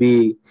going to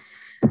be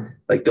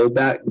they'll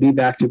be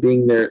back to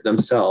being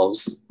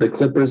themselves. The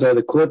Clippers are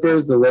the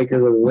Clippers. The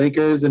Lakers are the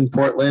Lakers. In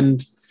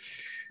Portland,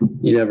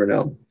 you never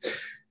know.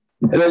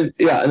 And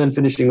then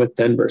finishing with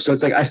Denver. So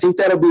it's I think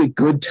that'll be a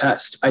good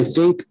test. I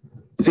think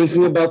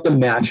thinking about the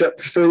matchup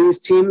for these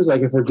teams,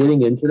 if we're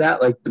getting into that,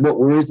 what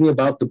worries me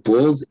about the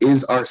Bulls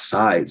is our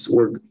size.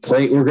 We're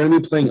going to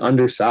be playing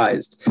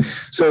undersized.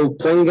 So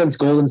playing against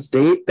Golden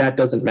State, that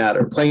doesn't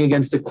matter. Playing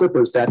against the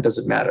Clippers, that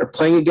doesn't matter.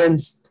 Playing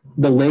against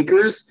the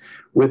Lakers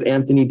with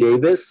Anthony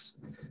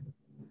Davis,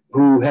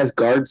 who has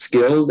guard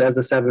skills as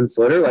a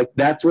 7-footer,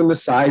 that's when the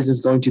size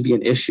is going to be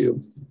an issue.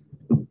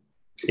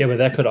 Yeah, but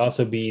that could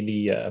also be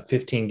the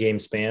 15-game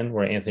span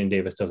where Anthony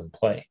Davis doesn't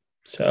play.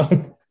 So,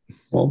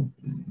 well,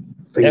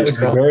 that would be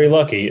very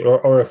lucky.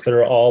 Or if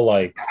they're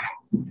all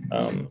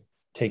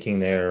taking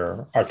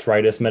their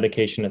arthritis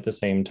medication at the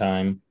same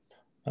time.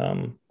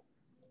 I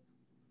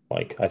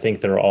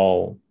think they're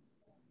all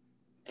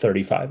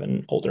 35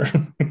 and older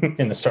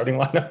in the starting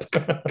lineup.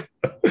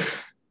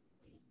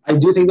 I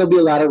do think there'll be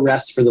a lot of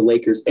rest for the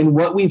Lakers. And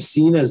what we've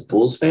seen as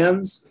Bulls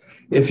fans,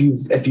 if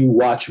you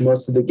watch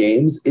most of the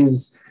games,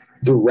 is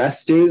the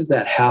rest days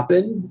that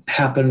happen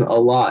a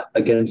lot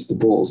against the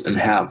Bulls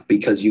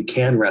because you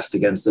can rest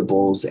against the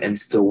Bulls and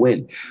still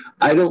win.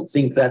 I don't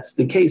think that's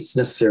the case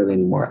necessarily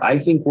anymore. I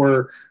think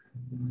we're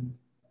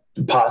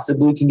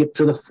possibly can get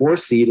to the 4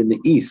 seed in the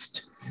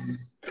East.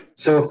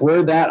 So if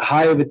we're that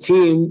high of a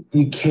team,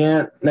 you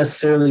can't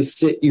necessarily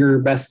sit your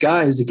best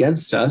guys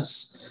against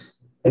us.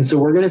 And so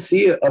we're going to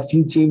see a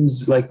few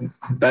teams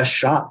best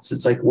shots.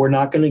 It's we're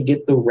not going to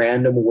get the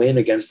random win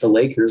against the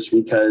Lakers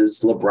because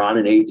LeBron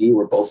and AD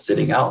were both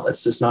sitting out.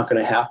 That's just not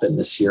going to happen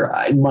this year,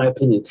 in my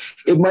opinion.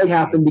 It might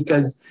happen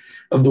because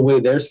of the way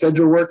their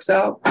schedule works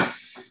out.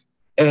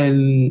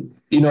 And,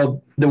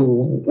 the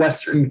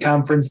Western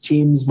Conference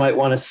teams might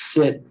want to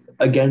sit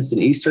against an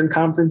Eastern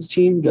Conference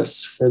team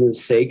just for the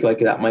sake, like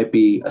that might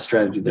be a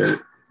strategy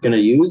they're going to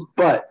use.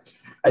 But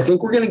I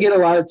think we're going to get a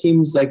lot of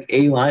teams like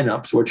A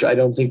lineups, which I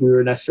don't think we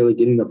were necessarily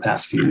getting the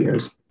past few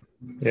years.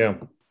 Yeah.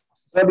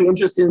 That'd be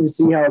interesting to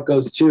see how it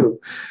goes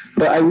too.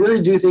 But I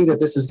really do think that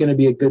this is going to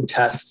be a good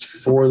test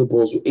for the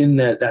Bulls in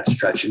that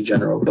stretch in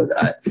general. But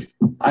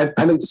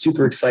I'm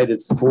super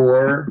excited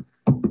for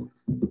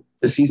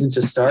the season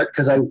to start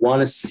because I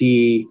want to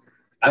see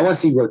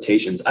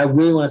rotations. I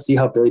really want to see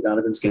how Billy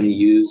Donovan's going to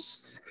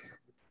use.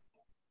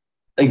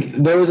 Like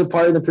there was a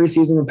part in the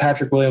preseason when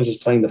Patrick Williams was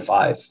playing the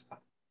 5,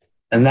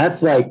 and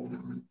that's like.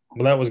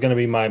 Well, that was going to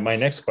be my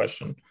next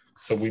question.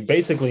 So we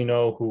basically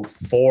know who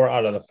 4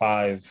 out of the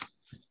 5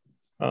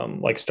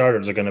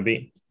 starters are going to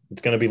be.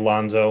 It's going to be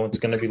Lonzo. It's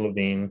going to be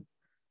Levine.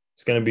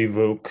 It's going to be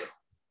Vuk.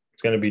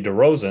 It's going to be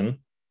DeRozan.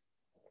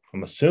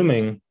 I'm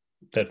assuming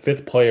that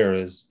 5th player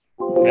is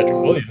Patrick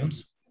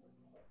Williams.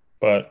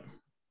 But,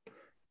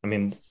 I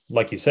mean,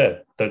 like you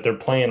said, that they're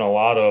playing a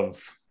lot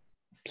of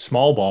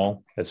small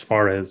ball as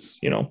far as,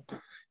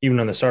 even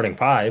in the starting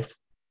 5.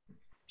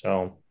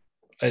 So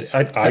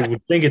I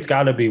would think it's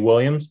got to be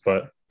Williams,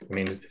 but, I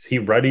mean, is he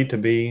ready to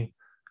be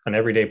an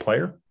everyday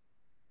player?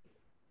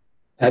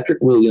 Patrick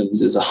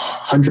Williams is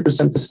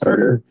 100% the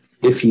starter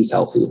if he's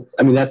healthy.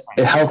 I mean,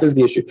 health is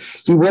the issue.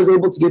 He was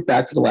able to get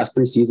back for the last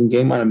preseason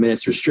game on a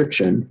minutes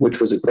restriction,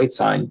 which was a great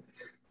sign.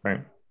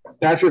 Right.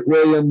 Patrick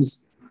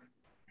Williams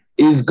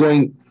is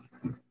going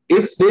 –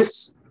 if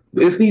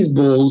these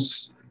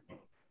Bulls,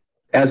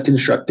 as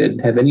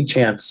constructed, have any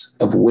chance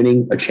of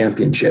winning a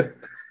championship,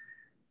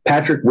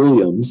 Patrick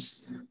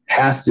Williams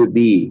has to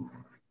be –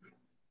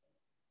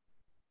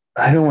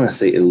 I don't want to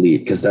say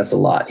elite because that's a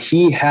lot.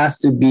 He has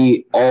to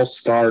be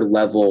all-star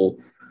level.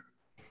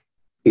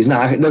 It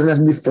doesn't have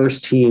to be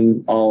first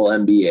team all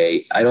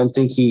NBA. I don't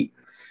think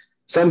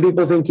some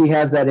people think he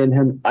has that in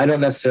him. I don't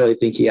necessarily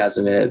think he has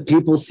it in it.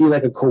 People see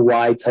like a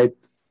Kawhi type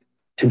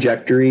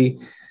trajectory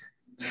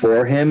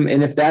for him.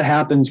 And if that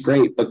happens,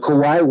 great. But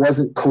Kawhi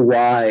wasn't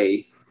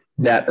Kawhi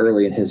that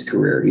early in his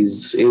career.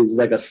 He's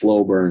like a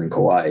slow burn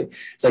Kawhi.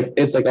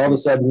 It's like all of a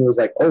sudden he was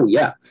like, oh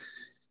yeah,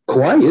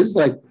 Kawhi is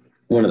like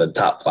one of the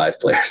top 5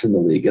 players in the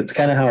league. It's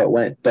kind of how it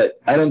went. But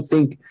I don't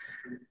think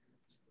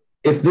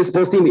if this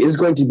Bulls team is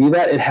going to be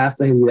that, it has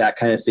to be that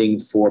kind of thing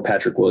for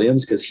Patrick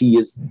Williams because he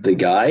is the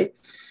guy.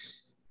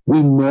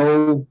 We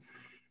know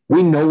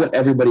what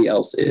everybody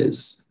else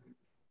is.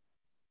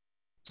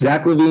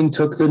 Zach LaVine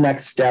took the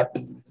next step.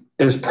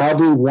 There's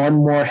probably one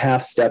more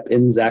half step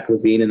in Zach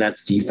LaVine, and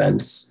that's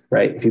defense,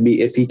 right?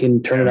 If he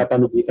can turn it up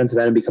on the defensive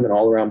end and become an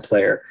all-around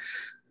player.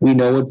 We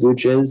know what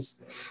Vooch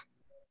is.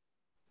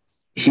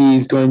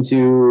 He's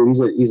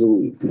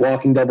a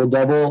walking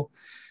double-double.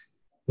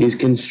 He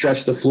can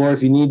stretch the floor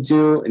if you need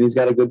to, and he's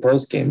got a good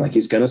post game. Like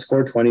he's going to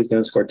score 20, he's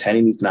going to score 10,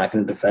 and he's not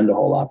going to defend a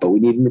whole lot. But we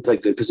need him to play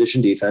good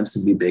position defense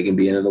and be big and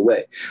be in the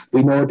way.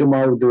 We know what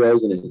DeMar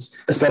DeRozan is,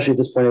 especially at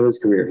this point of his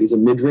career. He's a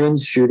mid-range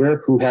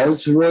shooter who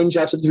has range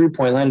out to the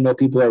three-point line. I know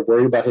people are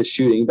worried about his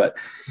shooting, but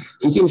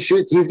he can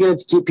shoot. He's going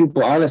to keep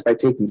people honest by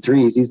taking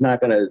threes. He's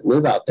not going to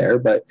live out there,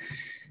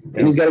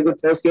 and he's got a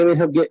good post game, and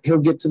he'll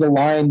get to the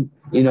line,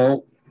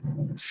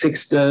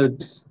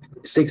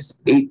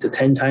 8 to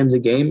 10 times a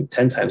game.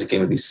 10 times a game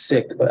would be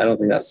sick, but I don't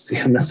think that's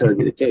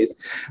necessarily the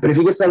case. But if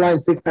he gets that line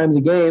 6 times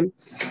a game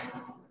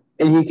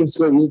and he can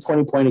score, he's a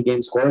 20-point a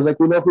game scorer. Like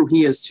we know who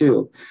he is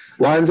too.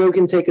 Lonzo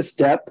can take a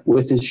step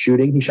with his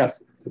shooting. He shot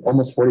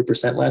almost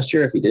 40% last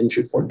year. If he didn't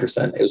shoot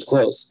 40%, it was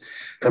close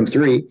from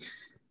 3.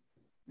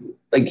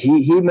 Like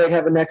he might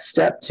have a next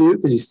step too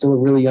because he's still a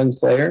really young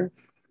player.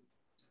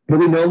 But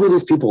we know who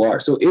these people are.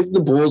 So if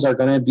the Bulls are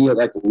going to be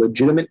like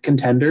legitimate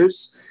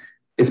contenders,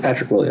 it's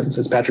Patrick Williams.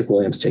 It's Patrick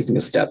Williams taking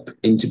a step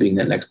into being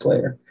that next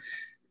player.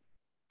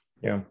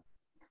 Yeah.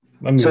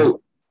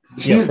 So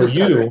he's the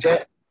starter.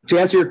 To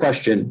answer your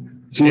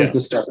question, he is the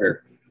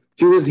starter.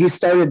 He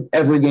started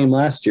every game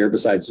last year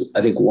besides,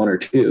 I think, 1 or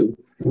 2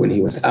 when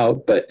he was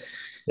out. But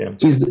he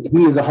is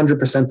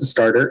 100% the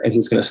starter, and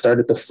he's going to start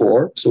at the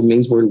 4. So it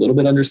means we're a little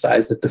bit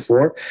undersized at the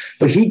 4.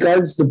 But he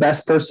guards the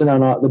best person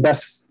on the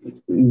best,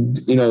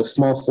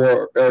 small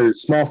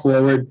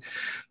forward,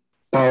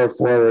 power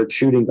forward,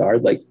 shooting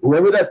guard. Like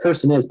whoever that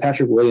person is,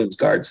 Patrick Williams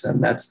guards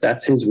them.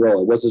 That's his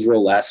role. It was his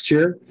role last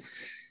year.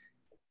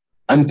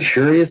 I'm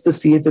curious to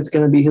see if it's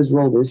going to be his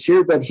role this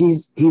year, but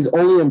he's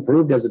only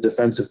improved as a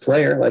defensive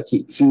player. Like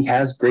he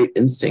has great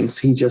instincts.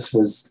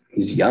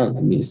 He's young.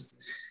 I mean, it's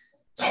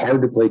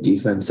hard to play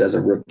defense as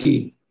a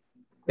rookie,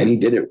 and he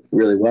did it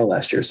really well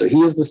last year. So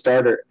he is the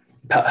starter,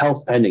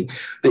 health pending.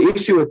 The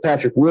issue with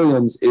Patrick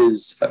Williams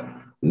is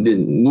the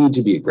need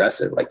to be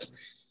aggressive. Like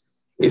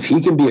if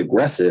he can be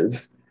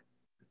aggressive,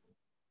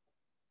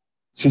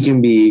 he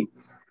can be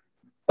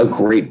a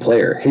great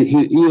player.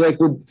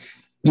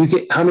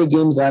 How many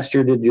games last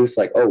year did you just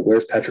like, oh,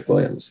 where's Patrick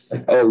Williams?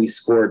 Like, oh, he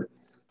scored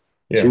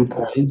 2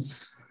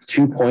 points,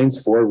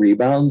 4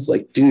 rebounds.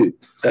 Like, dude,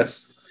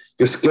 that's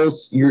your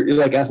skills, your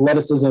like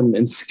athleticism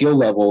and skill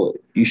level.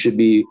 You should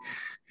be.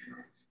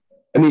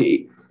 I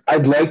mean,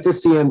 I'd like to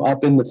see him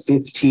up in the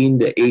 15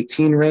 to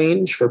 18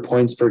 range for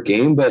points per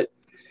game, but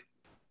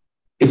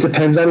it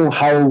depends on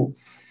how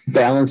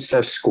balanced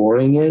our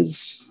scoring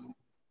is.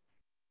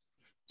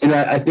 And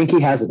I think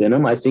he has it in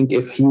him. I think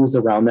if he was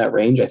around that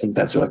range, I think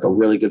that's like a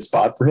really good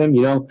spot for him.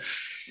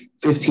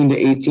 15 to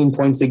 18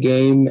 points a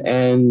game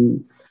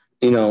and,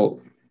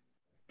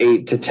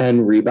 8 to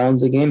 10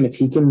 rebounds a game. If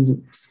he can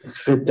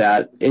fit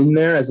that in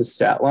there as a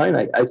stat line,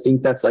 I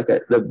think that's like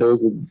the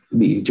Bulls would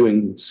be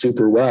doing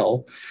super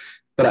well.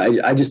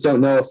 But I just don't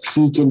know if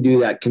he can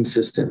do that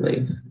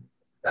consistently.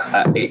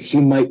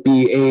 He might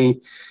be a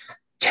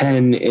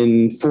 10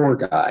 in 4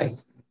 guy.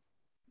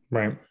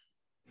 Right.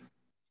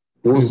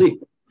 We'll see.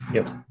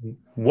 Yep.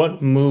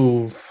 What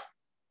move,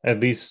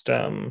 at least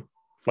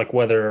like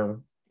whether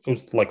it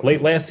was like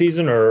late last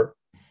season or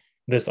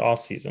this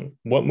offseason,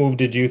 what move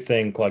did you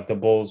think like the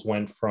Bulls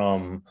went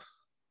from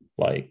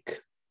like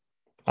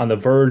on the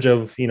verge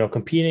of,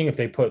 competing? If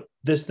they put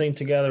this thing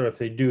together, if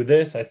they do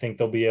this, I think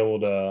they'll be able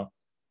to,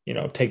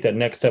 take that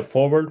next step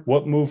forward.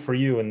 What move for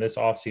you in this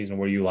offseason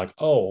were you like,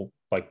 oh,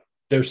 like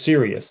they're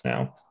serious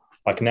now?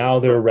 Like now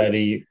they're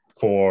ready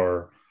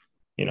for,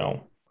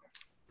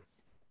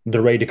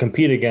 they're ready to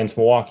compete against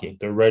Milwaukee.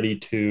 They're ready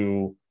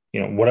to,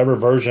 whatever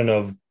version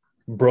of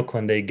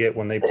Brooklyn they get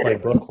when they play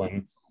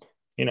Brooklyn,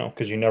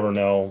 because you never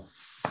know,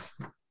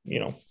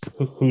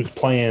 who's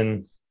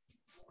playing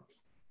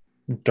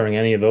during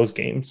any of those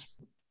games.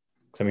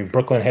 I mean,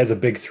 Brooklyn has a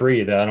big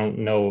three that I don't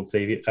know if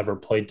they've ever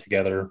played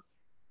together,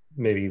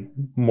 maybe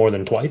more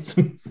than twice.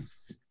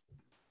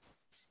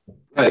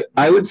 Right.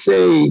 I would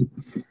say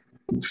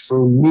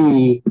for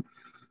me,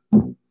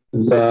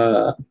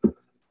 the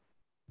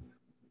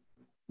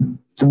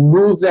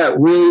move that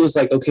really was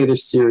like, okay, they're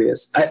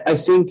serious. I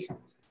think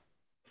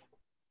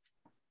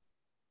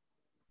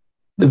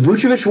the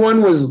Vucevic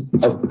one was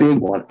a big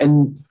one,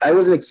 and I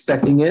wasn't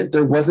expecting it.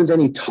 There wasn't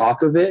any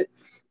talk of it.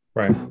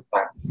 Right.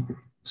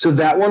 So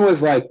that one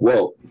was like,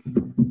 whoa.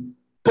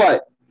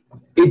 But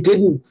it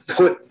didn't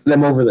put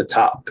them over the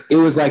top. It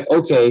was like,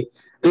 okay,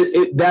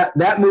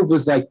 that move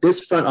was like,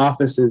 this front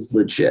office is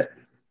legit.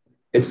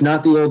 It's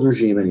not the old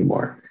regime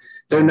anymore.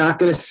 They're not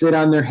going to sit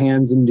on their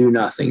hands and do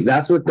nothing.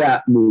 That's what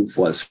that move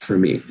was for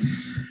me.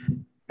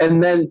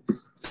 And then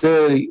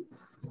the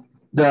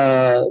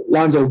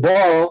Lonzo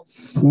Ball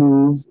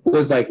move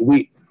was like,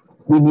 we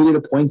needed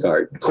a point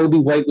guard. Kobe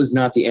White was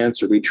not the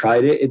answer. We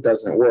tried it. It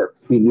doesn't work.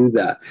 We knew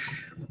that.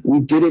 We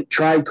didn't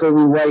try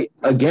Kobe White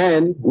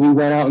again. We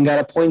went out and got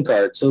a point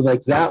guard. So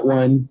like that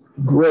one,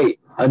 great.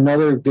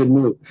 Another good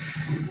move.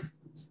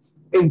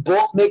 And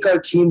both make our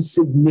team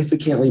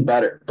significantly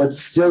better, but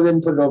still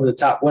didn't put it over the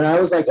top. When I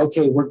was like,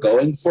 okay, we're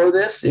going for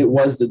this, it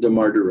was the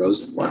DeMar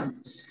DeRozan one.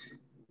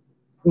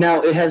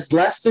 Now, it has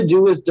less to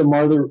do with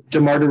DeMar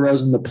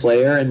DeRozan, the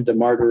player, and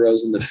DeMar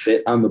DeRozan, the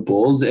fit on the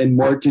Bulls, and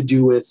more to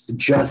do with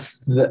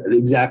just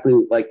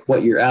exactly like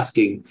what you're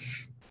asking.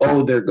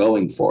 Oh, they're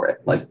going for it.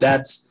 Like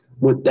that's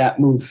what that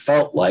move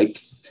felt like.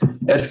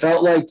 It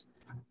felt like,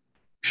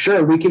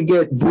 sure, we could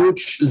get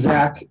Vooch,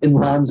 Zach, and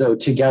Lonzo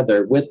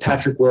together with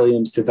Patrick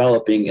Williams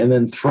developing and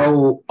then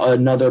throw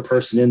another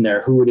person in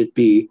there. Who would it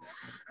be?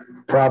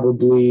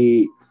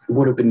 Probably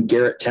would have been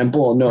Garrett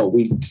Temple. No,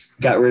 we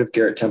got rid of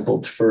Garrett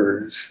Temple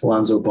for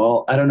Lonzo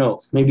Ball. I don't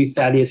know. Maybe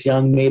Thaddeus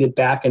Young made it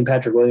back and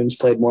Patrick Williams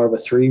played more of a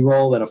 3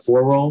 role than a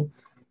 4 role.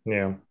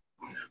 Yeah.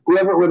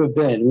 Whoever it would have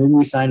been. Maybe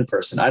we signed a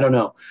person. I don't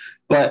know.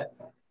 But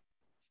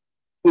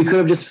we could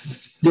have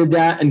just did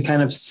that and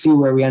kind of see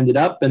where we ended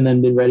up and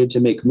then been ready to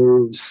make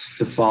moves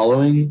the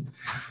following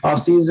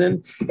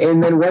offseason.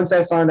 And then once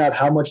I found out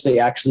how much they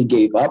actually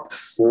gave up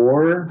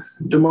for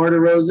DeMar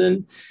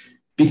DeRozan,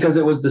 because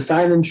it was the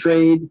sign and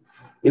trade,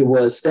 it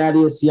was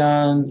Thaddeus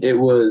Young, it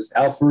was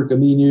Al-Farouq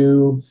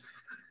Aminu,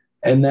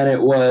 and then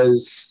it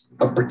was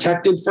a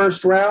protected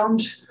first round,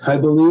 I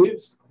believe.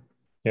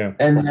 Yeah.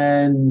 And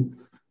then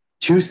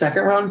 2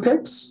 second-round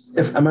picks,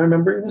 if am I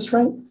remembering this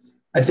right?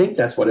 I think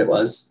that's what it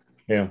was.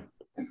 Yeah.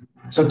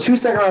 So 2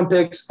 second-round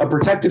picks, a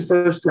protected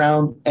first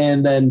round,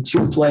 and then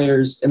 2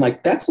 players. And,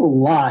 like, that's a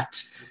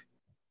lot.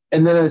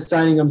 And then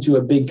assigning them to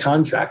a big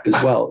contract as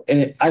well.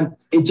 And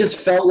it just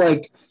felt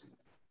like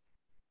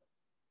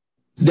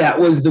that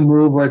was the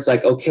move where it's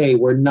like, okay,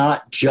 we're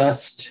not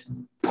just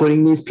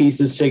putting these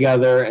pieces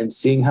together and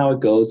seeing how it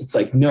goes. It's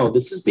like, no,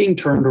 this is being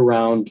turned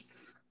around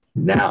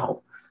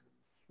now.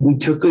 We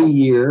took a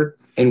year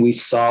and we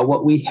saw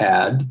what we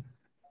had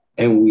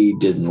and we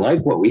didn't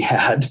like what we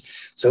had.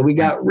 So we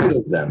got rid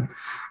of them.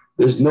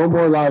 There's no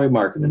more Lauri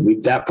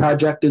Markkanen. That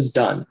project is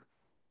done.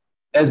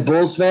 As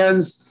Bulls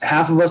fans,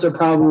 half of us are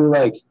probably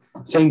like,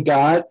 thank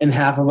God. And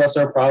half of us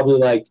are probably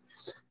like,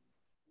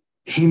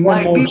 he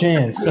might be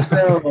chance.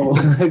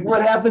 Like,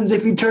 what happens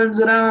if he turns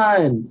it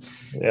on?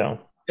 Yeah.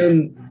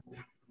 And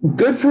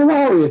good for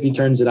Lauri if he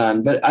turns it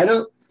on. But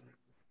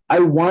I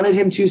wanted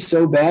him to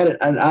so bad.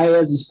 And I,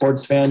 as a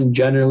sports fan,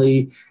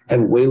 generally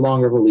have way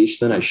longer of a leash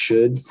than I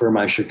should for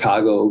my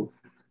Chicago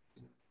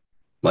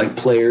like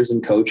players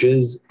and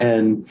coaches.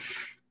 And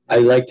I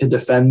like to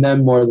defend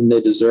them more than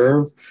they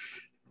deserve.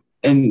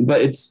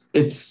 But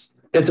it's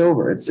it's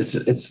over.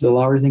 It's the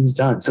Lowry thing's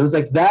done. So it's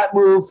like that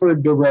move for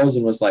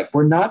DeRozan was like,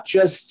 we're not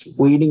just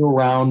waiting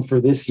around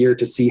for this year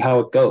to see how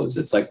it goes.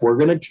 It's like we're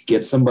gonna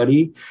get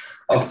somebody,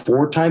 a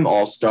 4-time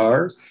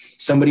All-Star,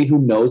 somebody who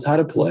knows how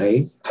to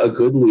play, a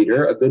good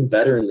leader, a good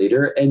veteran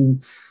leader,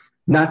 and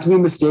not to be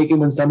mistaken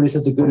when somebody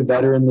says a good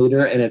veteran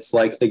leader, and it's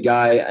like the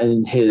guy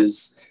in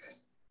his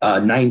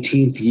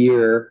 19th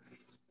year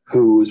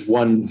who's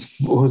on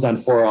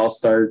 4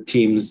 All-Star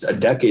teams a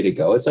decade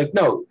ago. It's like,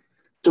 no,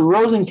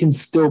 DeRozan can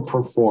still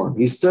perform.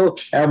 He's still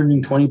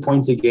averaging 20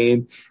 points a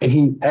game, and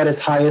he had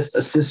his highest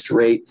assist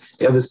rate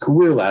of his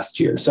career last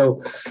year.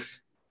 So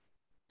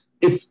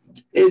it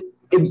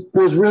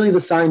was really the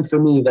sign for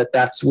me that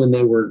that's when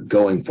they were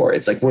going for it.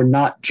 It's like we're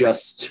not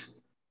just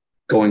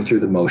going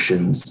through the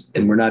motions,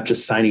 and we're not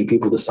just signing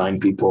people to sign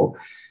people.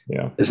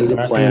 Yeah, this is a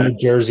plan.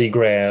 Jersey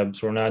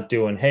grabs. We're not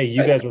doing. Hey,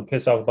 you guys were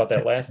pissed off about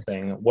that last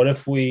thing. What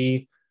if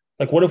we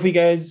gave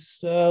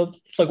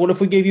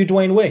you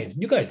Dwayne Wade?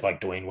 You guys like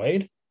Dwayne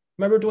Wade.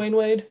 Remember Dwayne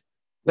Wade?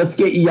 Let's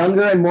get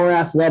younger and more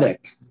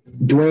athletic.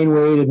 Dwayne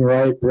Wade and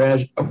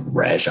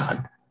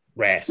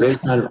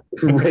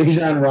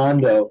Rajon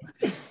Rondo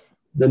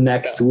the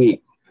next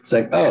week. It's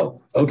like,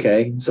 oh,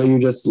 okay. So you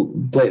just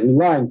blatantly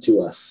lied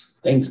to us.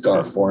 Thanks,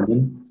 Gar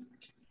Forman.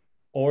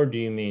 Or do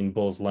you mean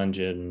Bulls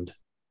legend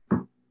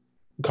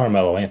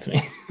Carmelo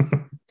Anthony?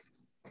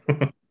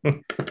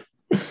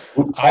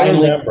 I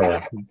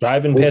remember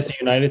driving past the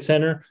United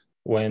Center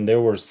when there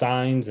were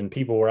signs and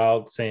people were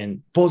out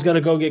saying, Bulls got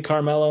to go get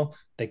Carmelo.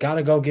 They got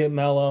to go get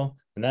Melo.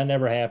 And that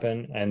never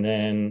happened. And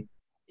then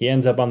he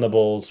ends up on the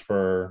Bulls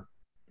for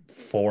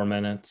 4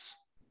 minutes,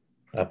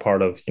 a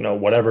part of,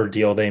 whatever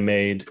deal they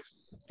made.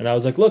 And I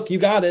was like, look, you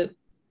got it.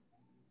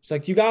 It's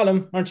like, you got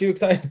him. Aren't you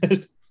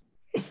excited?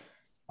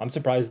 I'm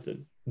surprised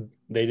that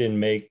they didn't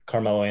make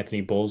Carmelo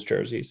Anthony Bulls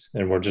jerseys.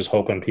 And we're just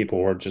hoping people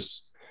were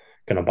just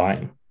going to buy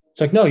him. It's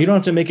like, no, you don't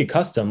have to make it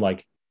custom.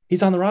 Like,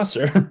 he's on the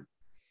roster.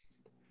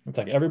 It's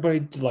like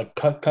everybody like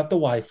cut the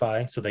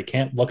Wi-Fi so they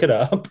can't look it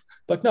up.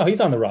 Like, no, he's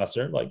on the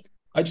roster. Like,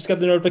 I just got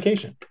the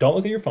notification. Don't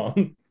look at your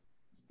phone.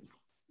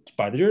 Just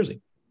buy the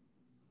jersey.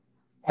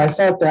 I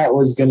thought that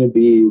was going to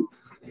be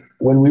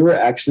when we were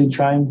actually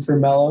trying for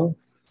Melo.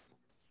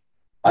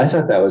 I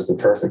thought that was the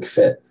perfect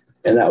fit,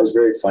 and that was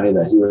very funny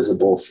that he was a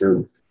Bull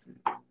for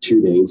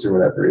 2 days or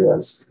whatever he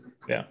was.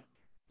 Yeah.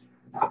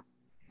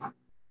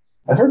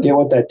 I forget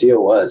what that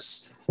deal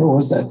was. What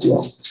was that deal?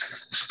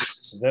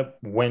 Is that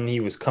when he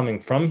was coming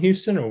from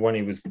Houston or when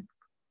he was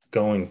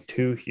going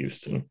to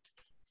Houston?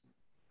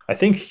 I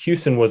think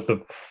Houston was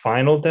the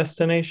final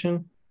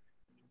destination,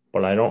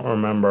 but I don't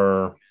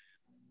remember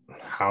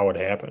how it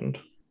happened.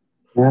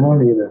 I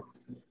don't either.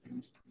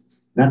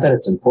 Not that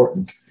it's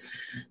important.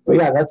 But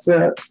yeah, that's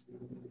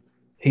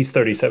he's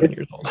 37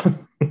 years old.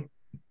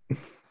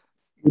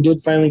 We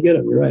did finally get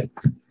him. You're right.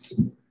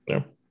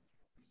 Yeah.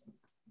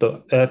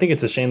 I think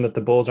it's a shame that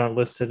the Bulls aren't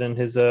listed in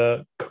his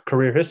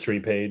career history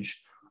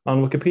page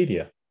on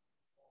Wikipedia.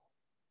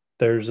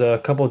 There's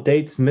a couple of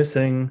dates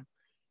missing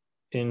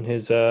in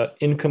his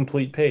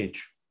incomplete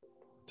page.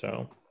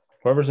 So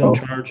whoever's in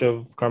charge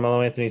of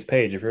Carmelo Anthony's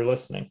page, if you're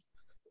listening,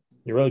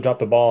 you really dropped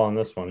the ball on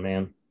this one,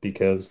 man,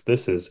 because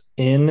this is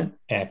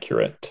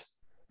inaccurate.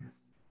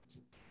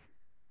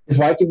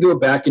 If I could go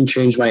back and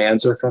change my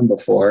answer from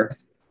before,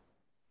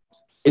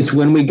 it's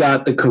when we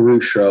got the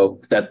Caruso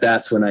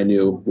that's when I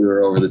knew we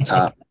were over the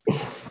top.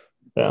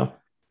 Yeah.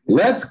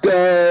 Let's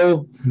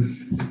go.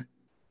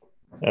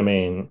 I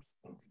mean,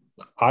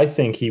 I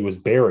think he was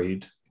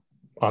buried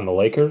on the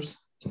Lakers,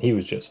 and he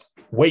was just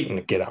waiting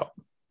to get out.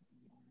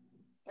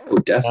 Oh,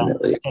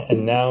 definitely.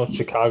 And now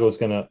Chicago's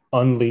going to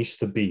unleash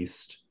the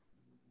beast.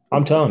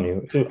 I'm telling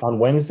you, on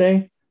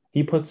Wednesday,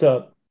 he puts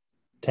up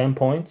 10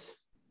 points.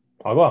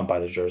 I'll go out and buy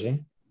the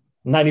jersey.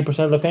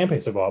 90% of the fan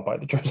base will go out and buy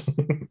the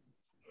jersey.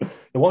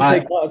 It won't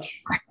take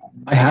much.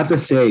 I have to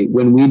say,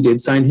 when we did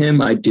sign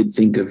him, I did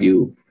think of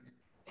you.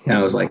 And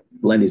I was like,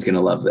 Lenny's going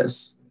to love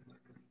this.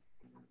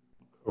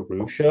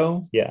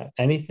 Caruso? Yeah.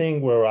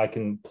 Anything where I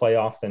can play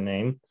off the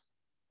name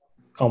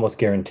almost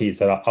guarantees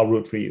that I'll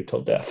root for you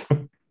till death.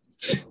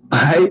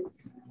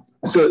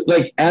 So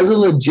as a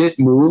legit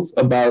move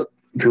about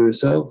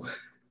Caruso,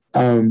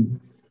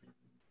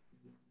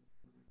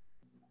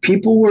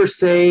 people were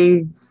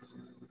saying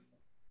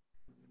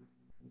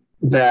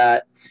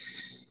that.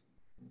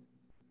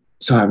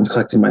 So I'm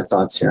collecting my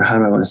thoughts here. How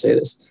do I want to say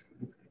this?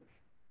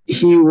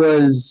 He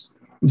was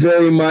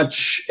very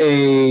much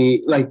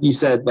like you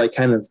said, like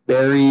kind of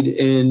buried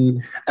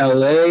in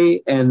LA,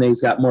 and he's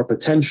got more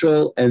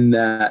potential, and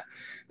that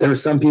there were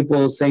some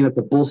people saying that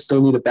the Bulls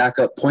still need a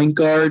backup point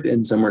guard,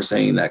 and some were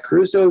saying that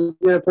Caruso is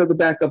going to play the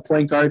backup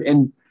point guard,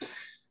 and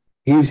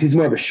he's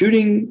more of a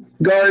shooting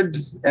guard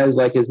as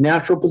like his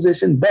natural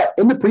position. But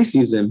in the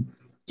preseason,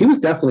 he was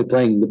definitely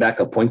playing the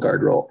backup point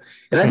guard role,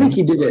 and I think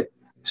he did it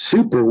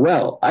super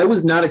well. I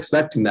was not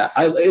expecting that.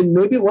 And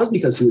maybe it was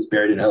because he was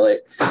buried in LA,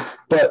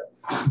 but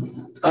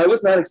I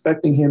was not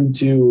expecting him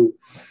to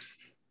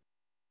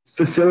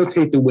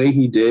facilitate the way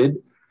he did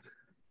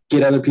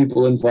get other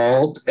people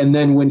involved. And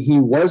then when he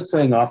was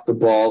playing off the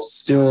ball,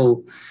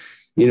 still,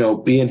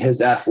 being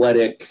his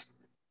athletic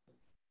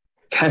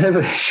kind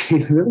of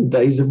he really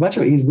does.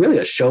 He's really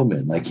a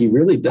showman. Like he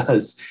really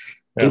does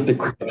get the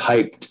crowd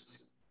hyped.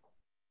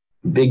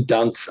 Big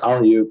dunks,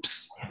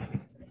 alley-oops.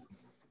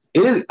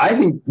 I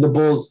think the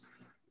Bulls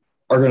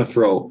are going to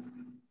throw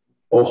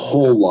a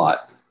whole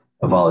lot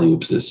of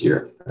alley-oops this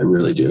year. I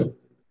really do.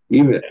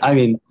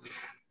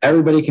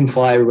 Everybody can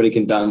fly, everybody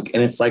can dunk,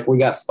 and it's like we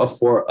got a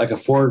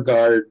four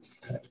guard.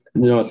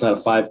 No, it's not a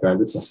 5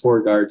 guard. It's a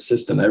 4 guard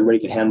system. Everybody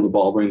can handle the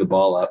ball, bring the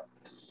ball up.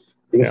 I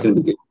think it's going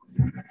to be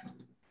good.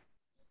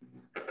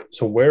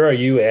 So where are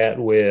you at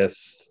with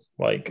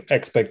like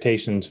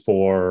expectations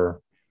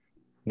for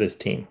this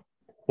team?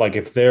 Like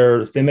if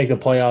they make the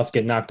playoffs,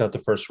 get knocked out the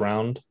first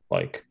round,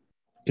 like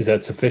is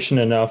that sufficient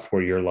enough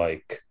where you're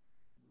like,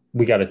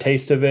 we got a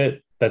taste of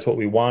it. That's what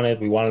we wanted.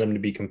 We wanted them to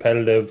be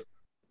competitive.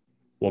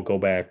 We'll go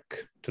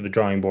back to the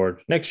drawing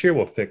board next year.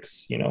 We'll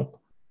fix,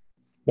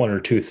 1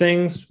 or 2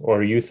 things. Or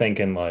are you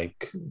thinking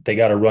like they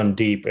got to run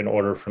deep in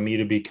order for me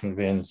to be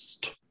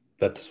convinced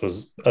that this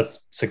was a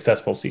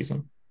successful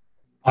season?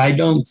 I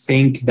don't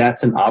think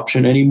that's an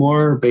option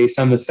anymore based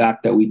on the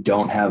fact that we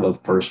don't have a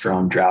first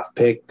round draft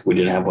pick. We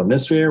didn't have one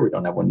this year. We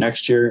don't have one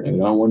next year, and we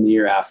don't have one the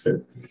year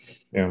after.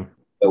 Yeah.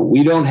 But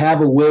we don't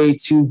have a way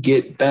to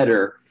get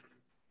better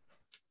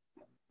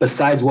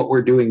besides what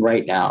we're doing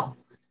right now.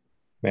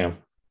 Yeah.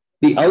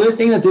 The other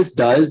thing that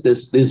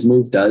this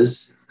move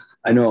does,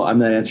 I know I'm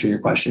not answering your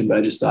question, but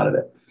I just thought of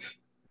it.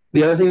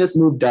 The other thing this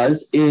move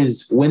does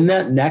is when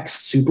that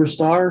next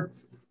superstar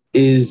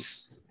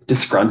is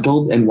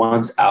disgruntled and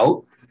wants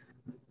out,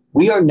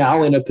 we are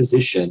now in a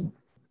position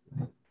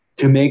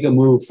to make a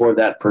move for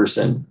that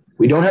person.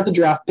 We don't have the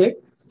draft pick.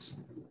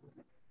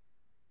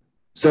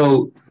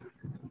 So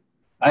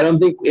I don't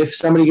think if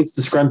somebody gets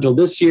disgruntled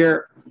this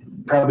year,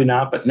 probably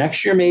not, but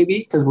next year maybe,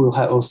 because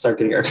we'll start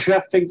getting our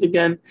draft picks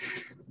again.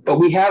 But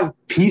we have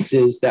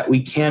pieces that we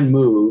can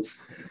move.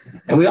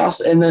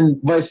 And then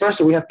vice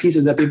versa, we have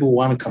pieces that people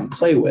want to come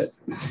play with.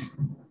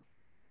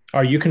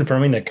 Are you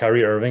confirming that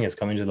Kyrie Irving is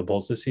coming to the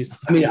Bulls this season?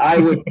 I mean, I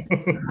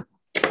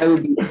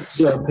would be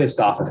so pissed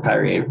off if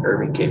Kyrie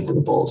Irving came to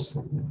the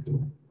Bulls.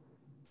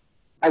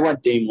 I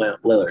want Dame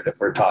Lillard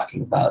if we're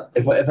talking about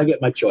if I get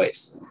my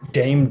choice.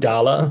 Dame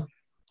Dalla?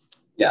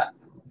 Yeah.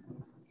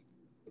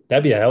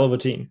 That'd be a hell of a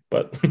team,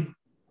 but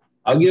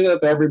I'll give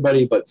up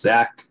everybody but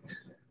Zach.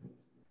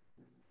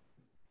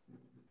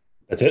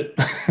 That's it.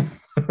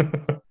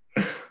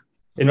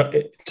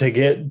 To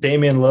get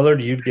Damian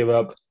Lillard, you'd give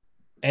up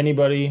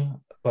anybody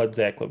but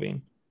Zach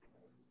LaVine.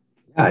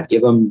 Yeah, I'd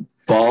give them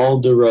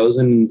Ball, DeRozan,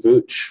 and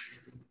Vooch.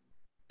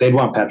 They'd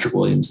want Patrick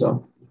Williams,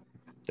 though.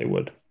 They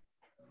would.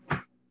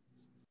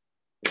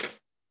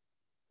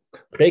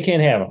 They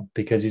can't have him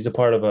because he's a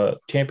part of a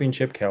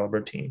championship caliber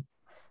team.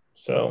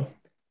 So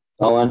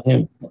all on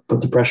him.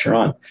 Put the pressure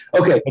on.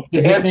 Okay.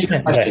 To answer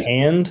your question. The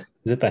Hand?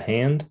 Is it the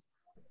Hand?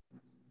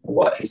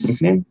 What? His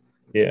nickname?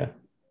 Yeah.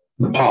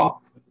 The Paw.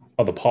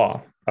 Oh, the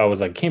Paw. I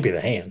was like, can't be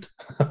the Hand.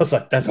 I was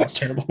like, that sounds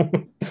terrible.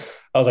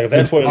 I was like, if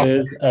that's what it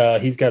is,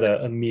 he's got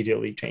to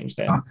immediately change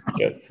that.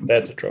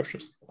 That's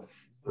atrocious.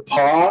 The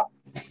Paw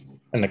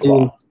and the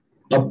Claw.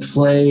 A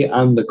play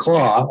on the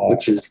Claw,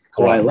 which is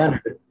Kawhi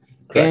Leonard.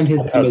 Correct. And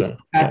his name is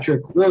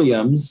Patrick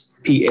Williams,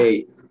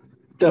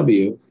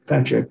 P-A-W,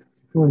 Patrick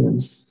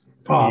Williams.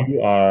 Paw.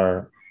 You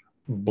are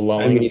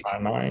blowing my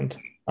mind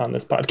on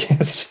this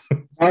podcast.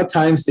 Our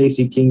time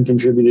Stacey King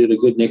contributed a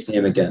good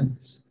nickname again.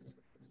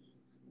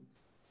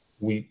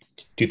 Do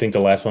you think the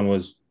last one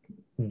was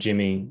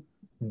Jimmy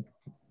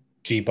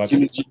G Buckets?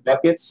 Jimmy G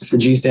Buckets. The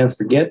G stands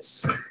for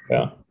Gets.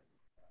 Yeah.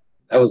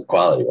 That was a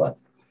quality one.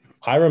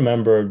 I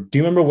remember. Do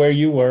you remember where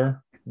you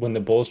were when the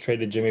Bulls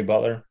traded Jimmy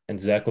Butler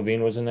and Zach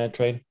LaVine was in that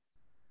trade?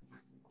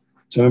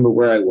 Do you remember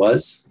where I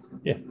was?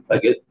 Yeah.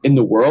 Like in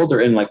the world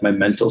or in like my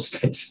mental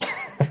space?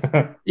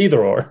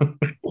 Either or.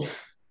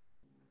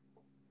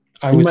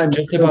 I was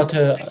just about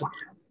to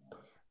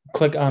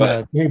click on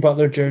a Jimmy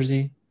Butler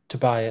jersey to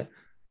buy it.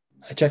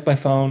 I checked my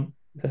phone.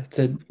 It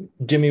said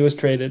Jimmy was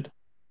traded.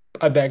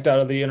 I backed out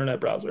of the internet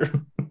browser.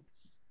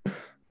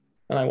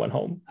 And I went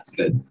home. That's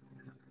good.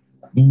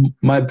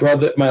 My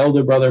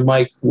older brother,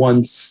 Mike,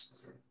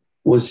 once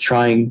was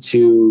trying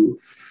to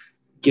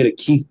get a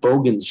Keith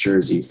Bogans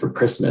jersey for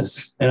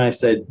Christmas. And I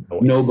said,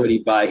 nobody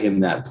buy him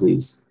that,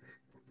 please.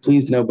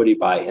 Please, nobody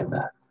buy him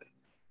that.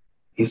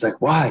 He's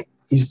like, why?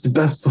 He's the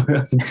best player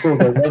on the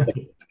Bulls. I love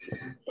him.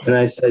 And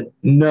I said,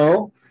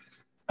 no,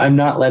 I'm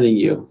not letting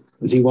you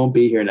because he won't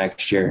be here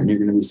next year and you're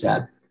going to be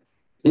sad.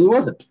 And he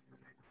wasn't.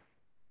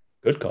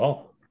 Good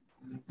call.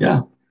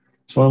 Yeah.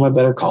 It's one of my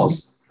better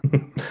calls.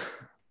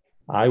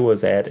 I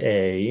was at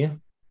a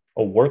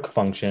work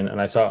function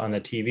and I saw on the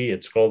TV,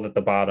 it scrolled at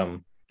the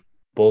bottom,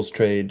 Bulls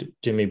trade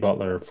Jimmy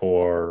Butler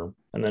for,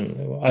 and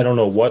then I don't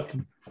know what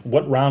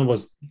round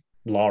was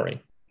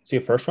Laurie. Is he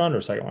a first round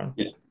or second round?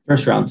 Yeah,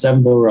 first round,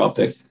 7th overall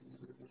pick.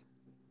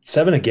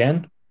 7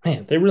 again?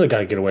 Man, they really got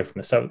to get away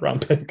from the 7th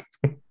round pick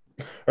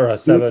or a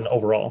 7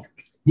 overall.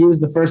 He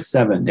was the first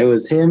 7. It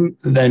was him,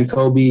 then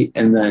Kobe,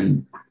 and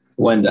then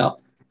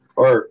Wendell.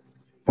 Or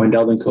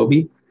Wendell, then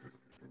Kobe.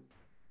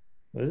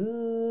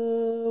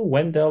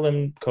 Wendell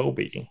and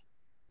Kobe.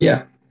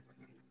 Yeah.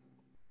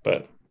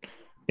 But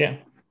yeah,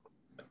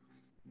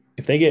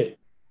 if they get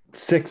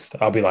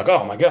 6th, I'll be like,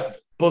 oh my God,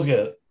 Bulls get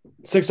a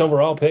 6th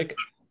overall pick.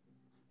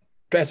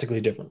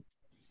 Drastically different.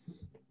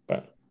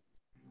 But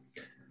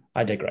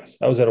I digress.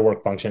 I was at a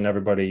work function.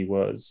 Everybody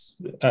was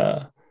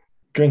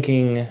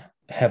drinking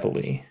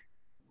heavily.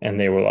 And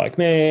they were like,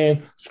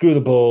 man, screw the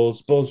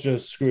Bulls. Bulls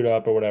just screwed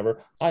up or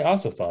whatever. I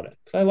also thought it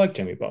because I like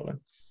Jimmy Butler.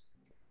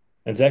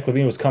 And Zach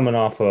LaVine was coming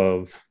off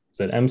of,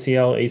 is it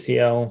MCL,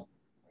 ACL?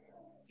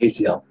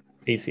 ACL.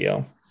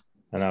 ACL.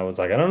 And I was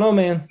like, I don't know,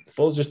 man. The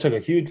Bulls just took a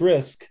huge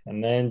risk.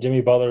 And then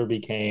Jimmy Butler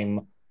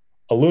became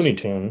a Looney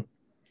Tune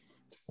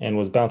and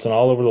was bouncing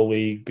all over the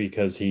league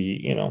because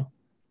he,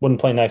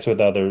 wouldn't play nice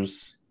with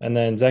others. And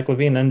then Zach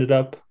LaVine ended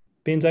up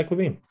being Zach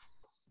LaVine.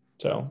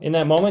 So in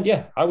that moment,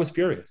 yeah, I was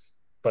furious.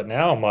 But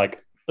now I'm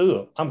like,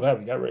 ugh, I'm glad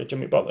we got rid of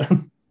Jimmy Butler.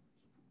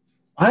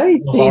 I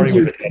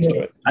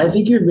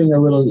think you're being a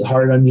little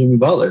hard on Jimmy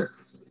Butler.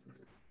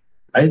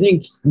 I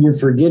think you're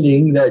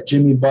forgetting that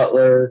Jimmy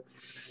Butler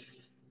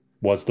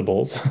was the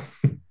Bulls.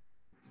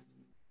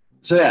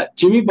 So yeah,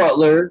 Jimmy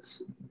Butler.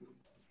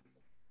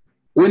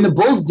 When the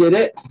Bulls did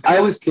it,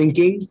 I was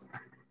thinking,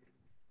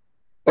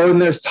 or when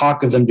there's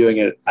talk of them doing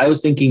it, I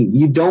was thinking,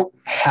 you don't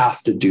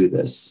have to do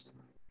this.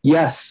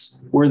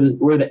 Yes, we're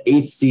the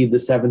 8th seed, the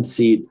 7th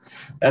seed.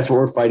 That's what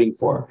we're fighting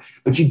for.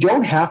 But you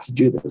don't have to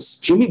do this.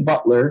 Jimmy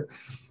Butler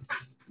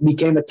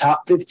became a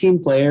top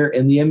 15 player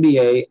in the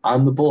NBA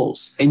on the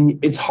Bulls. And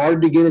it's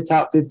hard to get a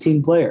top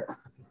 15 player.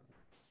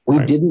 We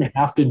didn't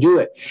have to do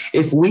it.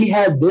 If we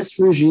had this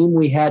regime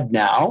we had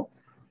now,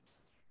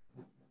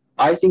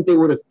 I think they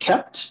would have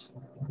kept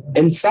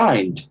and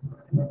signed.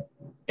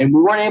 And we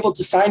weren't able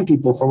to sign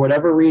people for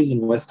whatever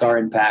reason with Gar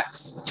and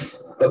Pax.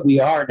 But we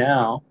are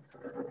now.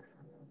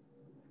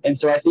 And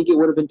so I think it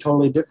would have been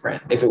totally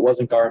different if it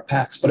wasn't Gar and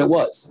Pax, but it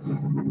was.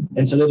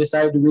 And so they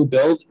decided to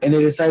rebuild, and they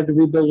decided to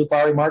rebuild with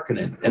Lauri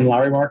Markkanen. And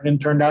Lauri Markkanen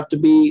turned out to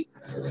be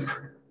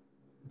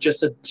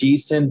just a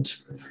decent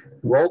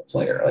role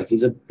player. Like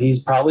he's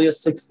probably a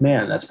 6th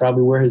man. That's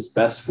probably where his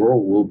best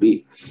role will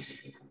be.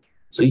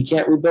 So you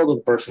can't rebuild with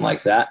a person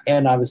like that.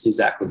 And obviously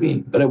Zach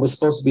LaVine. But it was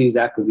supposed to be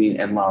Zach LaVine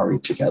and Lauri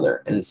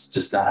together, and it's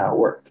just not how it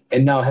worked.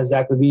 And now has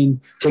Zach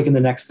LaVine taken the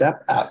next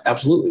step?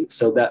 Absolutely.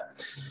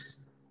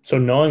 So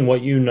knowing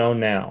what you know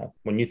now,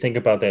 when you think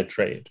about that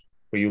trade,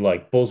 were you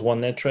like, Bulls won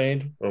that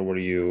trade? Or were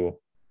you...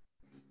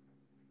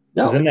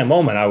 No. Because in that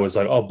moment, I was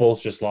like, oh,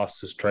 Bulls just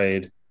lost this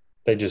trade.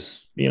 They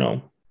just,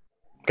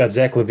 got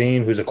Zach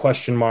LaVine, who's a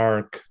question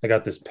mark. They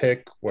got this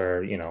pick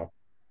where,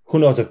 who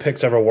knows if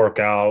picks ever work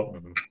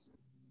out.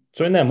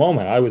 So in that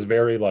moment, I was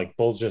very like,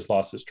 Bulls just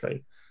lost this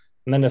trade.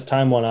 And then as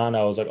time went on,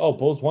 I was like, oh,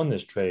 Bulls won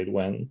this trade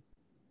when,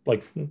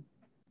 like,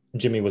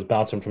 Jimmy was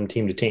bouncing from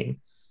team to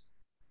team.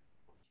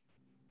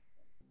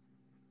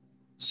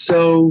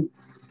 So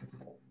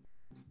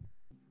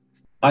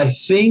I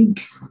think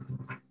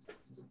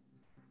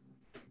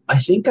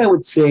I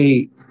would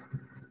say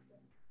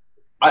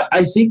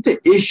I think the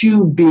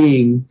issue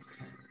being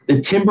the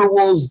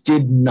Timberwolves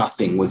did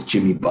nothing with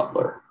Jimmy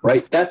Butler,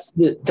 right? That's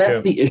the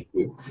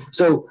issue.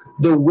 So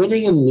the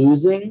winning and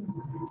losing,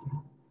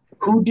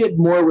 who did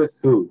more with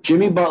who?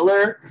 Jimmy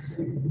Butler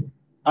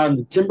on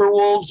the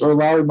Timberwolves or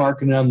Lauri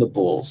Markkanen on the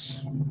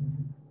Bulls?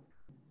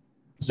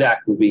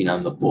 Zach LaVine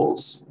on the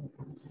Bulls.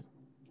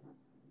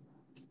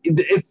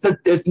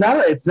 It's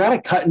not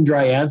a cut and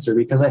dry answer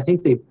because I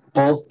think they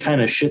both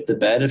kind of shit the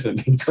bed, if I'm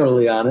being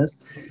totally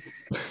honest.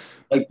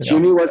 Like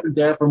Jimmy wasn't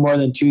there for more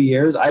than 2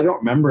 years. I don't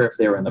remember if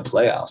they were in the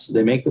playoffs. Did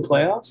they make the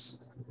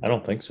playoffs? I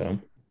don't think so.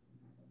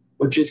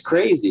 Which is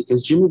crazy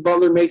because Jimmy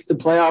Butler makes the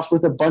playoffs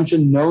with a bunch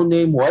of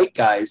no-name white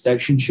guys that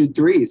can shoot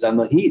threes on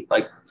the Heat.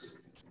 Like,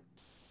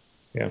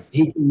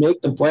 he can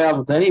make the playoffs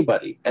with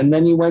anybody. And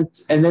then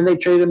then they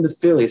traded him to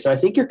Philly. So I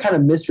think you're kind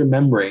of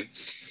misremembering.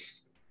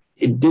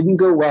 It didn't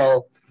go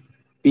well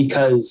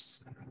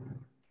because,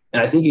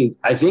 and I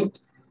think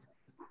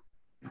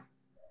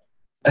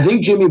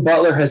Jimmy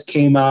Butler has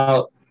came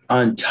out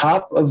on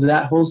top of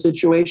that whole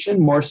situation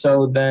more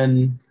so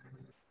than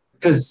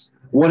because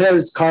what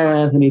has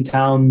Karl-Anthony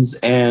Towns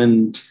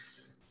and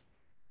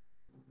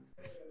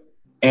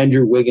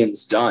Andrew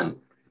Wiggins done?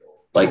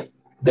 Like,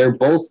 they're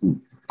both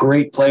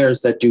great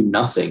players that do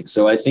nothing.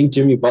 So I think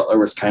Jimmy Butler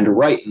was kind of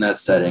right in that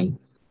setting.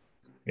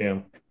 Yeah.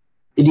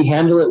 Did he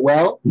handle it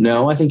well?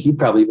 No, I think he'd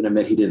probably even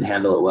admit he didn't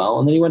handle it well.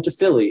 And then he went to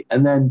Philly.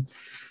 And then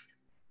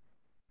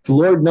the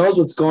Lord knows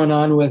what's going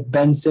on with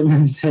Ben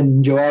Simmons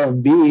and Joel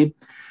Embiid.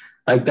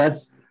 Like,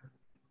 that's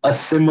a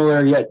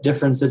similar yet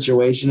different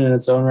situation in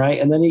its own right.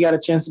 And then he got a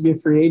chance to be a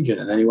free agent,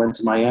 and then he went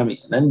to Miami.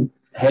 And then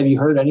have you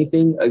heard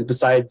anything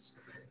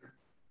besides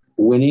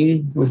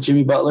winning with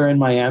Jimmy Butler in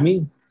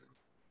Miami?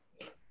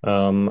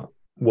 Well,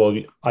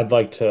 I'd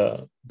like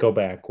to go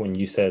back when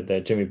you said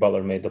that Jimmy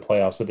Butler made the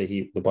playoffs with the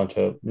Heat with a bunch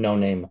of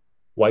no-name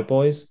white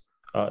boys.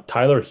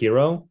 Tyler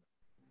Hero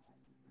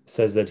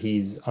says that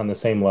he's on the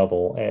same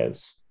level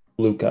as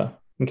Luka,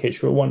 in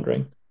case you were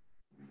wondering.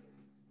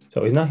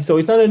 So he's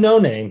not a no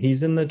name.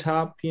 He's in the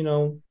top,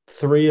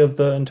 3 of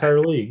the entire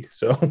league.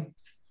 So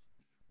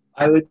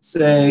I would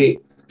say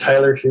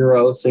Tyler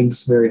Hero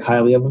thinks very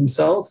highly of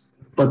himself,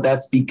 but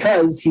that's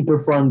because he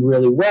performed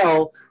really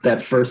well that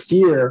first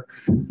year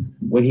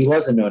when he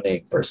was a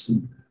no-name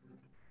person.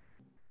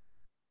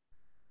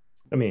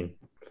 I mean,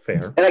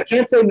 fair. And I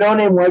can't say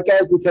no-name white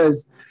guys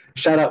because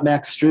shout out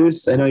Max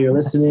Struess. I know you're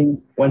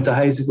listening. Went to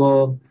high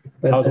school.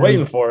 I was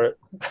waiting for it.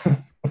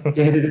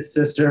 Dated his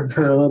sister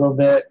for a little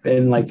bit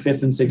in like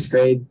 5th and 6th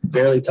grade.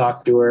 Barely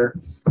talked to her.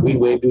 We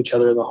waved to each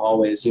other in the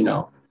hallways,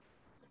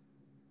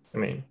 I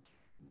mean,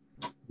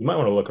 you might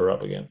want to look her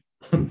up again.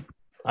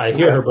 I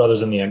hear her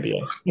brother's in the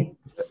NBA.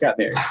 Just got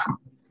married.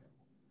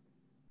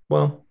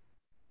 Well,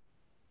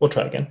 we'll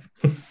try again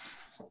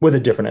with a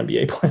different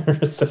NBA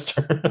player's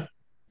sister.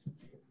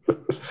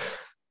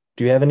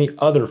 Do you have any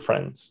other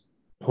friends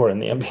who are in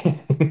the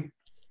NBA?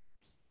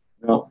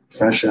 No,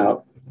 fresh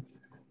out.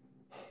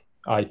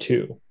 I,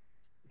 too,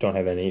 don't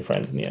have any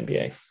friends in the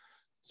NBA.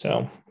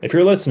 So if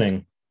you're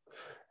listening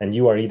and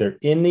you are either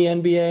in the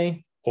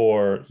NBA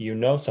or you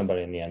know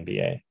somebody in the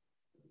NBA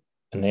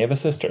and they have a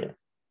sister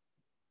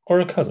or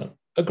a cousin,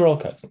 a girl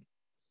cousin,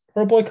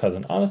 or a boy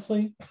cousin,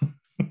 honestly,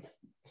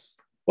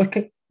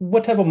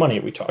 what type of money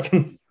are we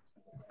talking?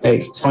 Hey,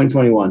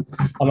 2021.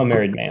 I'm a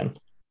married man.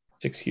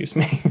 Excuse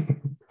me.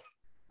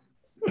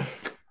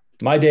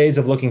 My days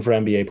of looking for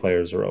NBA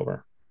players are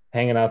over.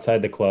 Hanging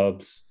outside the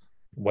clubs,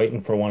 waiting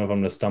for one of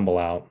them to stumble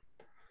out.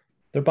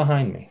 They're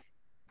behind me.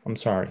 I'm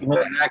sorry.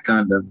 What that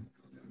condom?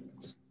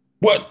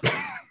 What?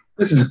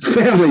 This is a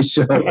family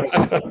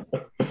show.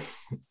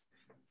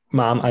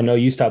 Mom, I know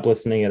you stopped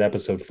listening at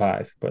episode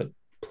 5, but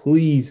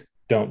please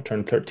don't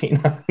turn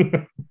 13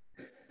 on.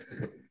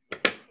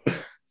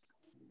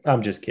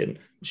 I'm just kidding.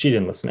 She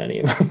didn't listen to any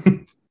of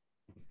them.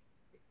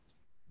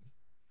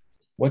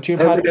 What's your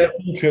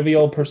podcast?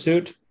 Trivial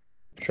Pursuit?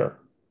 Sure.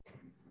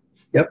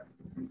 Yep.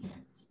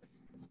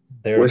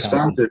 We're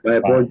sponsored by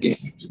a board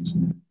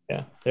game.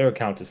 Yeah, their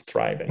account is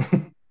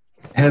thriving.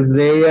 Have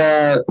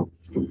they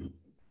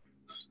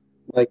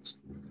like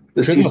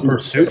the Trivial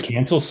Pursuit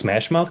cancel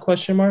Smash Mouth ?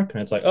 And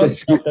it's like, oh,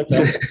 that's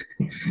the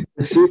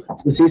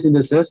cease and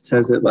desist,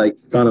 has it like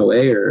gone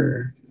away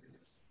or?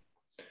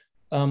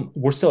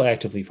 We're still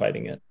actively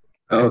fighting it.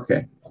 Oh,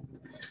 okay.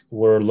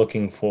 We're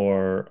looking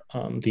for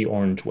the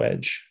orange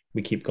wedge.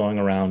 We keep going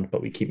around,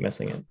 but we keep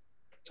missing it.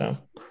 So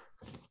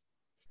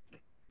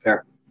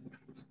fair.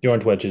 The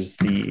orange wedge is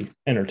the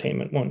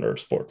entertainment one or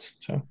sports.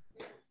 So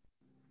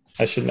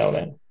I should know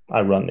that.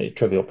 I run the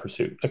Trivial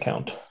Pursuit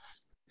account.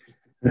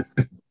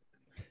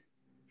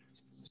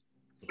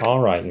 All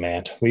right,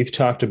 Matt. We've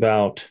talked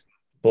about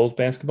Bulls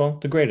basketball,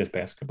 the greatest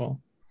basketball.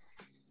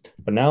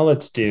 But now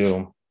let's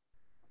do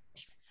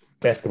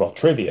basketball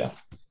trivia.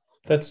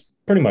 That's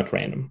pretty much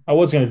random. I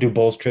was going to do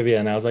Bulls trivia,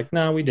 and I was like,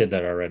 no, we did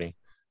that already.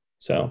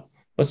 So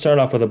let's start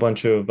off with a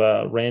bunch of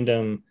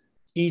random,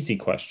 easy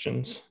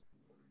questions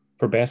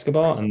for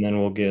basketball, and then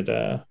we'll get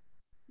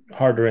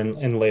harder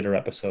in later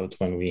episodes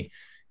when we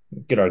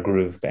get our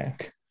groove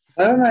back.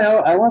 I don't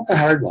know. I want the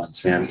hard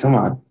ones, man. Come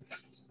on.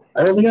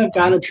 I don't think I've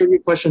gotten a trivia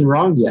question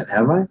wrong yet,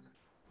 have I?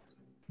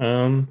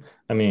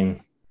 I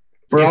mean,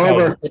 for all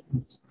of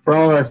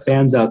our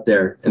fans out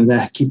there and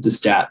that keep the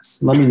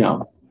stats, let me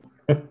know.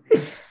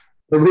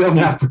 The real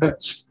Matt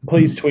Bruch.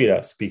 Please tweet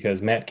us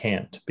because Matt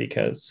can't,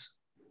 because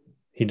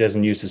he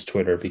doesn't use his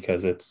Twitter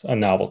because it's a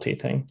novelty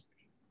thing.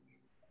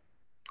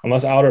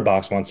 Unless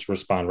Outerbox wants to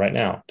respond right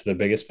now to the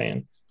biggest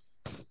fan.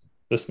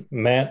 Just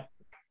Matt,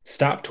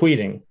 stop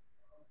tweeting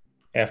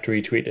after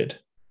he tweeted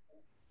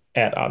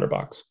at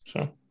Outerbox.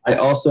 So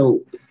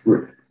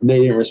they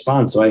didn't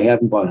respond, so I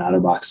haven't bought an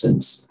Outerbox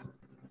since.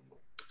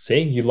 See,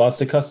 you lost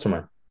a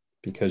customer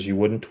because you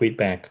wouldn't tweet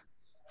back.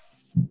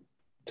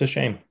 It's a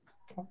shame.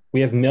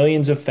 We have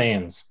millions of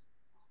fans.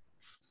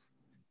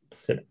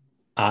 Is it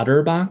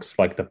Otterbox,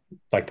 like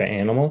the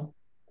animal?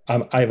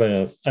 I have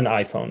an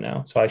iPhone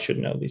now, so I should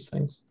know these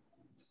things.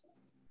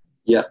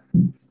 Yeah.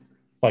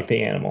 Like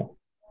the animal.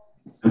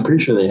 I'm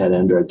pretty sure they had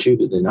Android too,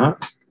 did they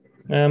not?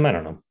 I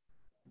don't know.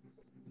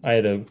 I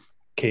had a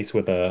case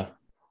with a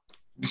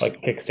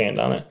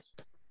kickstand on it.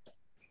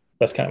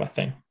 That's kind of my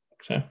thing.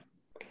 So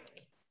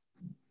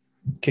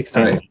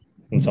kickstand right.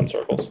 In some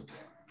circles.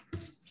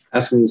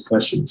 Ask me these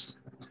questions.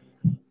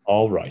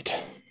 All right.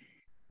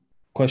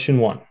 Question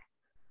 1.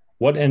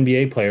 What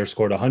NBA player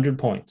scored 100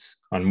 points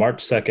on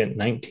March 2nd,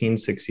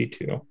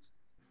 1962?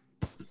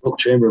 Wilt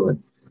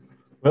Chamberlain.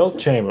 Wilt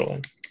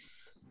Chamberlain.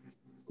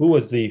 Who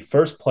was the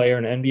first player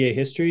in NBA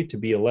history to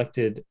be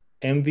elected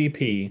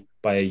MVP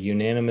by a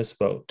unanimous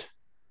vote?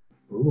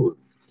 Ooh.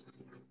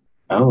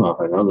 I don't know if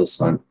I know this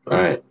one.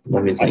 All right.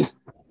 Let me think.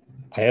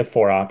 I have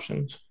 4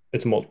 options.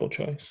 It's multiple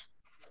choice.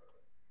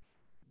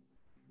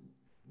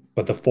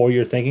 But the 4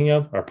 you're thinking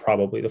of are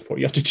probably the 4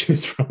 you have to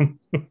choose from.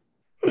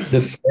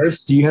 The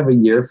first, do you have a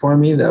year for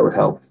me? That would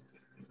help.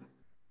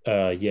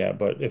 Yeah,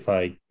 but if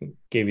I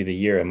gave you the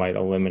year, it might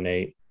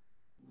eliminate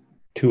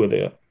 2 of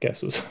the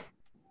guesses.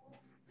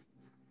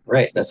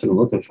 Right. That's what I'm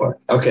looking for.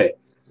 Okay.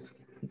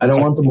 I don't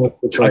want the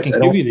multiple I choice.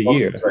 can give you the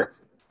year.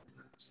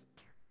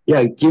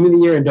 Yeah, give me the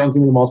year and don't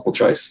give me the multiple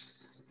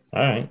choice.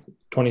 All right.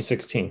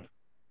 2016.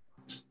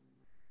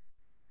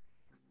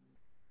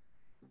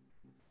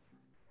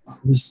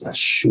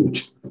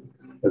 Shoot.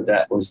 But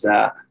that was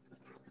that.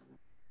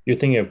 You're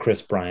thinking of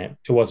Chris Bryant.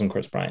 It wasn't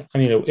Chris Bryant. I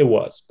mean, it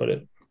was,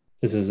 but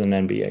this is an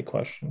NBA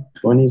question.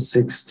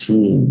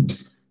 2016.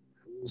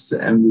 Who's the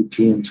MVP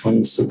in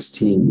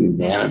 2016?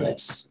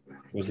 Unanimous.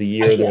 It was the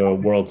year the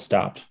world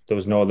stopped. There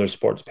was no other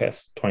sports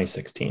past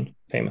 2016,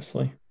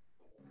 famously.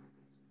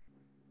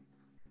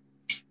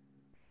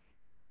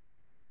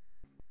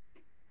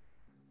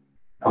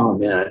 Oh,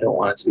 man, I don't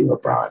want it to be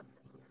LeBron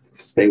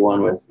because they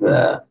won with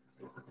the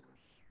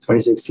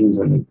 2016 is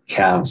when the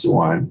Cavs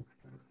won.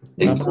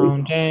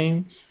 LeBron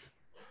James.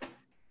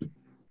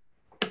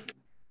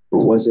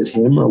 Was it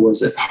him or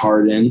was it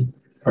Harden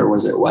or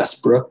was it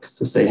Westbrook?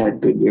 Because they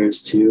had good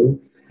years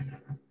too.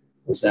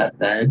 Was that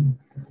then?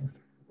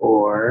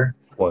 Or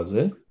was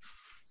it?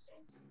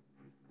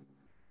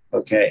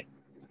 Okay.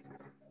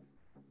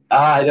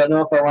 I don't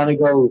know if I want to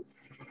go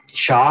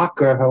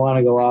chalk or if I want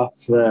to go off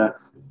the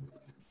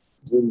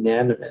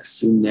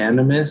unanimous.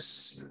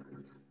 Unanimous.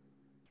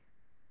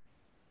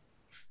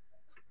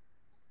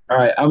 All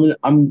right, I'm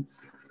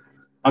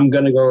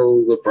gonna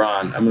go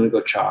LeBron. I'm gonna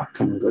go chalk.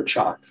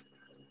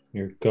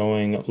 You're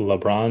going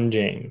LeBron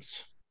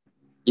James.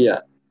 Yeah.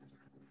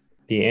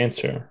 The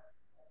answer,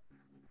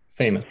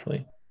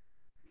 famously.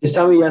 Just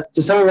tell me yes.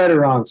 Just tell me right or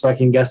wrong, so I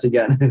can guess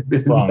again.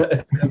 Wrong.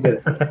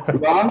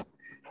 Wrong.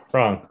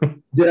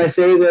 Wrong. Did I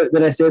say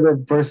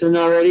the person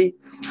already?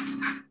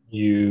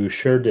 You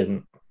sure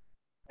didn't.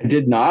 I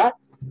did not.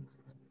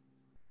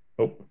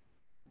 Oh.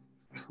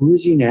 Who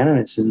was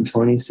unanimous in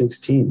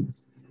 2016?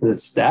 Was it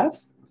Steph?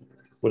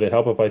 Would it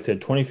help if I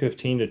said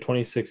 2015 to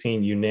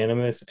 2016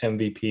 unanimous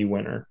MVP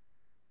winner?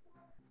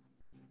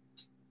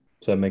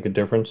 Does that make a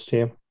difference to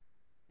you?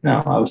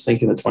 No, I was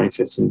thinking the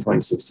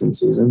 2015-2016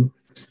 season.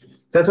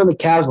 That's when the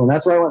Cavs won.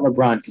 That's why I went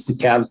LeBron, because the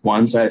Cavs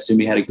won, so I assume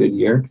he had a good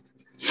year.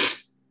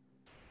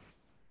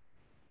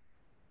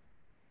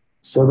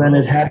 So then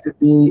it had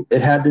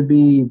to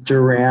be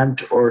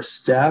Durant or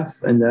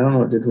Steph, and I don't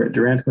know, did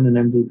Durant win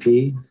an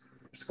MVP?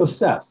 Let's go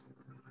Steph.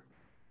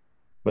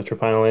 What's your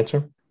final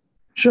answer?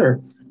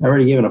 Sure. I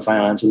already given a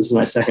final answer. This is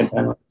my second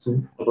final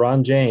answer.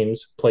 LeBron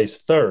James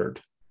placed third.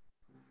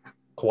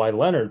 Kawhi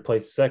Leonard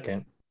placed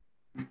second.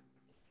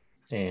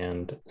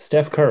 And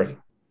Steph Curry,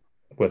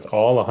 with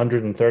all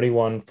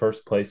 131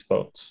 first place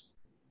votes,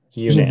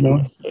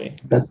 unanimously.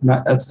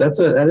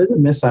 That is a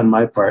miss on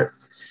my part.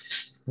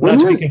 Not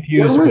to be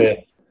confused with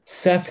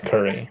Seth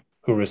Curry,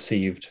 who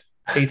received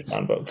 8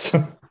 round votes.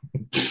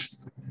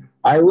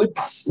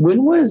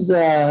 When was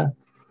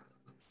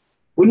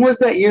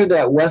that year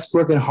that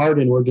Westbrook and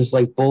Harden were just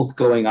like both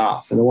going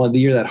off? And the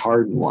year that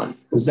Harden won.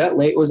 Was that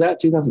late? Was that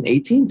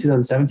 2018,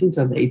 2017,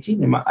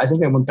 2018? I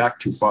think I went back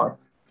too far.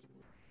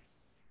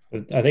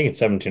 I think it's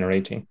 17 or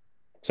 18.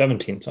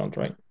 17 sounds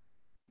right.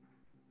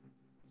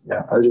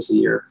 Yeah, I was just a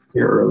year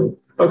early.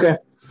 Okay.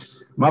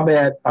 My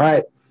bad. All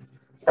right.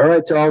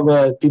 To all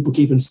the people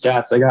keeping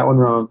stats. I got one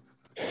wrong.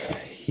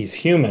 He's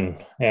human,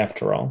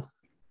 after all.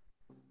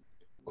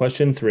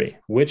 Question 3.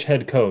 Which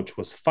head coach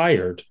was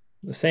fired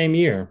the same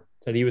year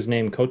that he was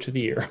named Coach of the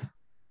Year?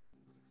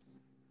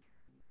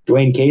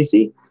 Dwayne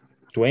Casey?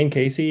 Dwayne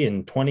Casey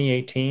in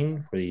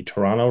 2018 for the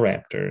Toronto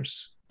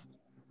Raptors.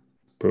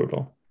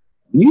 Brutal.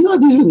 You thought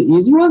these were the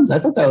easy ones? I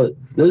thought that was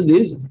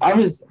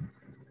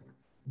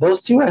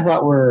those two I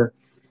thought were.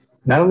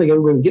 I don't think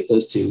everybody would get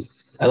those two.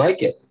 I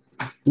like it.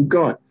 Keep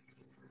going.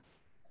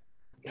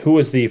 Who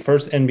was the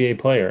first NBA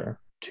player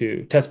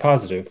to test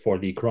positive for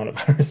the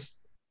coronavirus?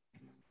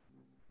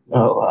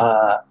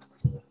 Oh,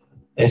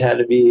 it had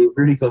to be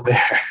Rudy Gobert.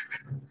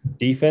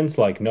 Defense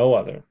like no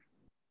other.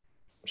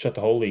 Shut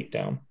the whole league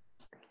down.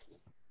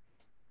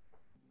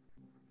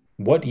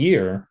 What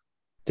year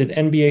did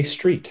NBA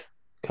Street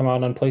come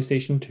out on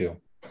PlayStation 2?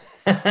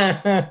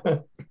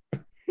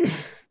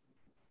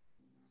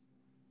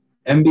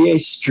 NBA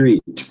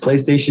Street,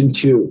 PlayStation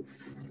 2.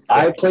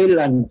 I played it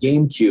on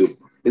GameCube.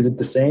 Is it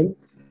the same?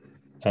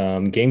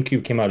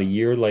 GameCube came out a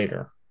year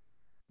later.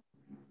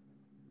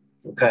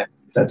 Okay,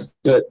 that's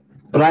good.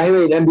 But I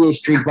played NBA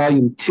Street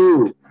Volume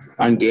 2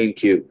 on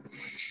GameCube.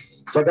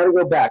 So I got to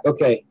go back.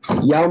 Okay,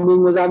 Yao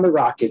Ming was on the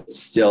Rockets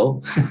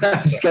still.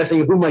 I just got to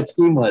think of who my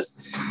team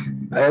was.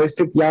 I always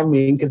picked Yao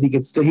Ming because he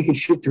could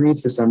shoot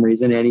threes for some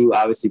reason, and he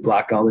obviously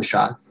blocked all the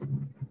shots.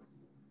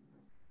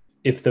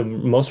 If the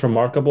most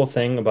remarkable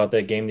thing about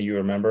that game that you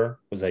remember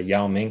was that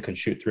Yao Ming could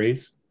shoot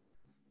threes,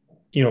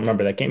 you don't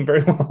remember that game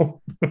very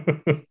well.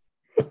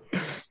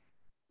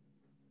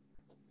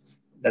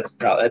 That's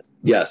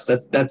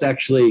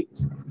actually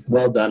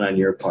well done on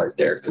your part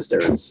there, because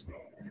there was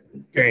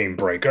game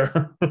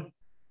breaker.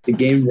 The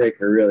game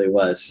breaker really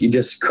was. You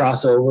just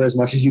cross over as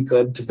much as you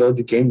could to build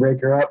your game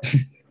breaker up.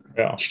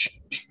 Yeah. Can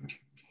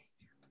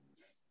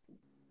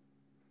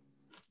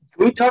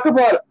we talk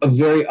about a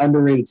very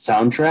underrated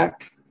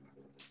soundtrack?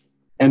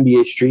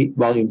 NBA Street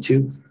Volume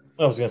 2.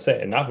 I was going to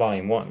say, not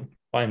volume one.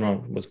 Volume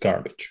one was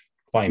garbage.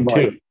 Volume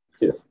Volume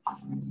two two.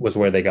 was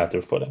where they got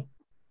their footing.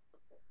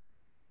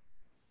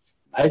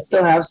 I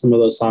still have some of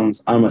those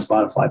songs on my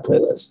Spotify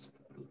playlist.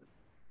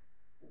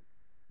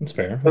 That's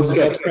fair.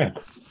 Okay.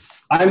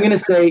 I'm going to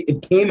say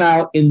it came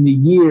out in the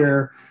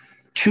year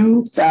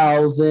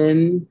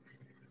 2000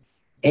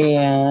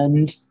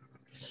 and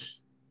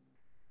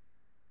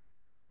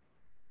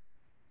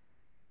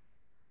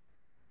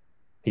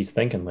He's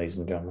thinking, ladies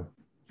and gentlemen.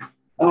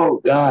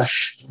 oh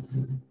gosh,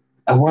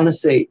 I want to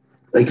say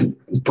like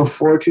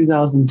before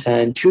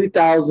 2010,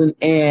 2000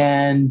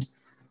 and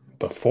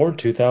Before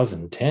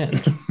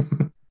 2010.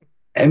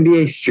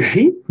 NBA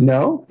Street?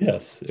 No.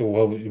 Yes.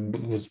 Well,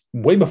 it was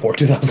way before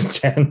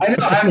 2010. I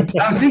know.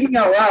 I'm thinking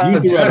out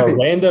loud. You have a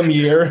random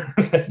year.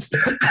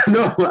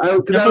 No,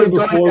 because I was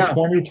before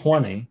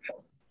 2020.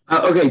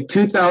 Okay,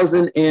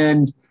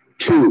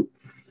 2002.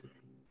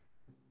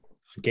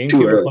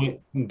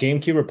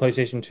 GameCube or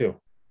PlayStation 2?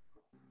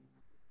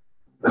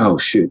 Oh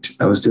shoot!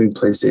 I was doing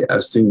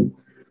PlayStation.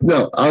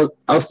 No,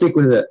 I'll stick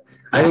with it.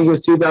 I think it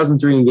was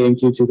 2003 in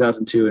GameCube,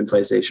 2002 in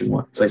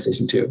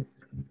PlayStation 2.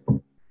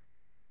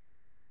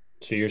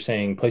 So you're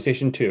saying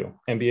PlayStation 2,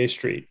 NBA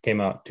Street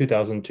came out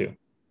 2002.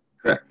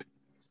 Correct.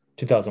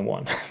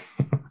 2001.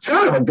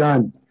 Son of a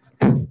gun.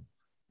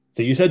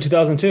 So you said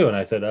 2002, and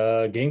I said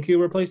GameCube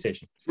or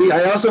PlayStation. See,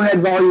 I also had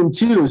Volume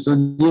 2, so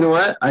you know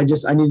what? I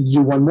need to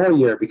do one more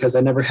year because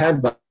I never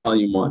had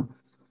Volume 1.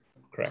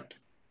 Correct.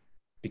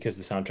 Because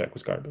the soundtrack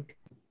was garbage.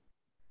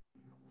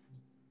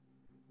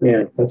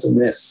 Yeah, that's a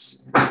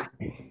miss.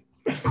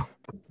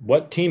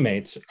 What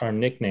teammates are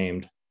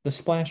nicknamed the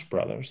Splash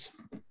Brothers?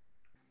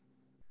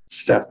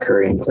 Steph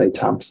Curry and Klay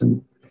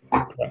Thompson.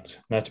 Correct.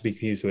 Not to be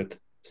confused with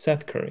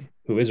Seth Curry,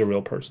 who is a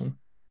real person.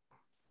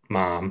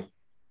 Mom.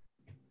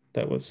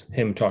 That was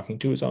him talking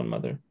to his own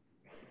mother.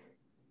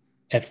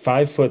 At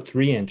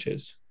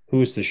 5'3",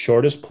 who is the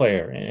shortest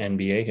player in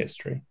NBA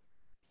history?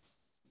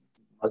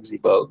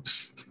 Muggsy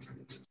Bogues.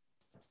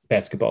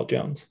 Basketball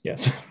Jones,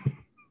 yes.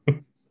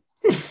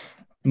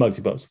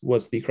 Muggsy Bogues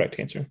was the correct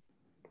answer.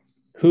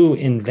 Who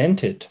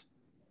invented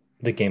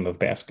the game of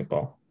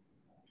basketball?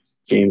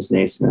 James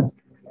Naismith.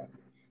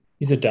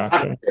 He's a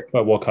doctor,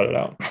 but we'll cut it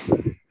out.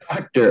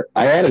 Doctor.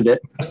 I added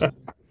it.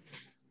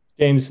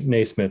 James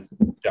Naismith,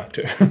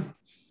 doctor.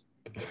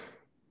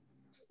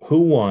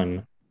 Who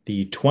won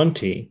the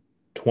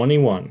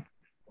 2021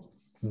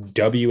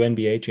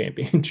 WNBA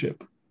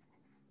championship?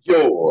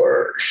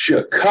 Your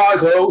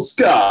Chicago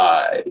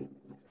Sky.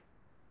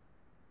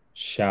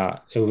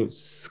 It was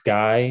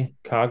Sky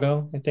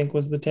Cago, I think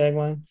was the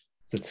tagline.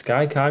 Is it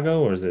Sky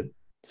Cago or is it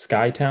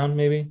Sky Town,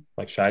 maybe?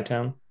 Like Chi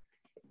Town?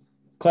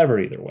 Clever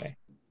either way.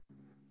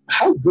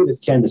 How good is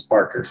Candace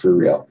Parker for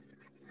real?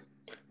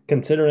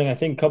 Considering I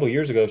think a couple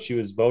years ago she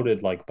was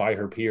voted like by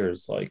her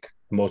peers like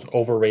the most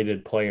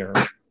overrated player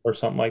or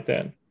something like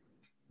that. And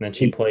then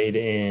she played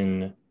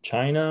in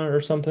China or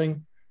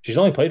something. She's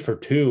only played for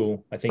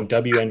two, I think,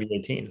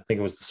 WNBA teams. I think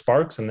it was the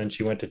Sparks, and then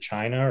she went to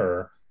China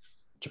or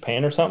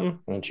Japan or something,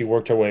 and then she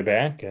worked her way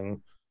back.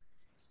 And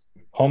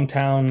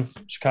hometown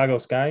Chicago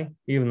Sky,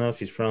 even though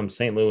she's from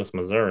St. Louis,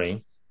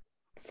 Missouri,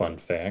 fun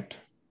fact,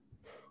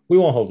 we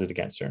won't hold it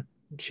against her.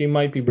 She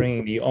might be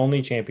bringing the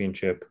only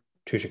championship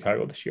to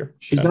Chicago this year.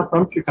 She's not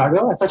from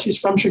Chicago? I thought she's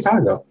from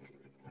Chicago.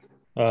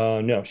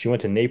 No, she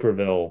went to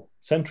Naperville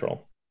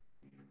Central,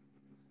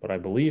 but I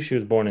believe she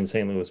was born in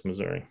St. Louis,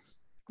 Missouri.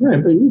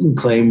 Right, but you can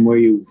claim where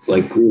you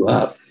grew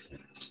up.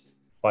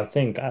 Well, I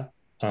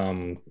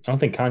don't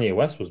think Kanye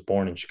West was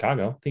born in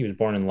Chicago. I think he was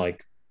born in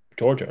like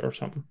Georgia or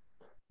something.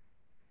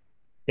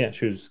 Yeah,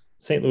 she was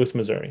St. Louis,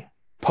 Missouri.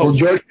 Well,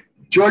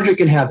 Georgia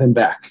can have him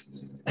back.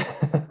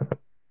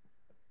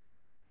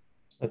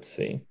 Let's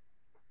see.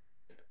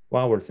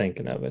 While we're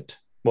thinking of it.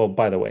 Well,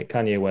 by the way,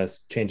 Kanye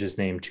West changed his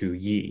name to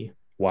Ye,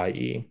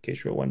 Y-E, in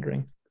case you're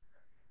wondering.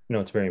 No,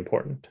 it's very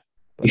important.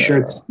 But, you sure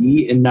it's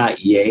Ye and not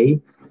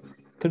Ye?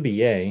 Could be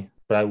Ye,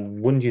 but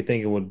wouldn't you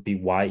think it would be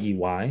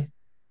Y-E-Y?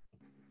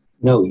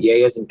 No,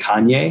 Ye as in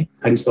Kanye.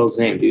 How do you spell his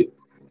name, dude?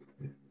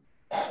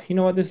 You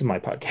know what? This is my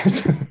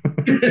podcast.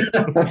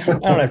 I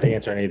don't have to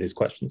answer any of these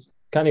questions.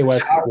 Kanye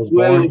West was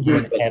born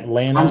in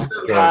Atlanta,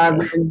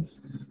 Georgia.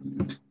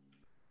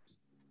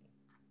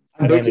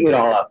 I'm basing it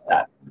all off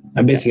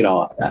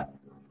that.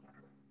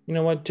 You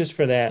know what? Just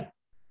for that,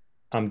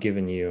 I'm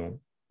giving you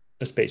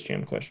a Space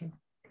Jam question.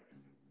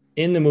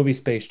 In the movie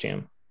Space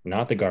Jam,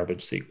 not the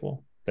garbage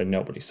sequel that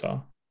nobody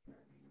saw,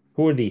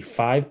 who are the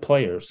 5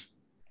 players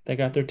that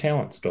got their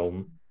talent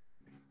stolen?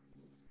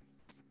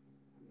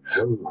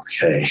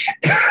 Okay.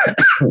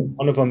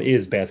 One of them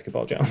is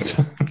Basketball Jones.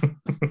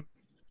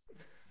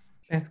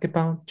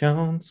 Basketball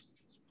Jones.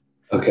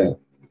 Okay.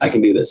 I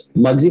can do this.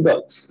 Muggsy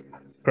Bogues.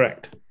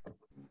 Correct.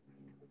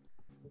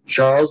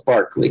 Charles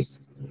Barkley.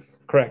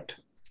 Correct.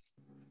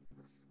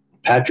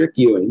 Patrick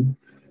Ewing.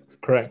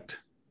 Correct.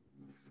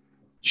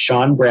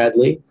 Sean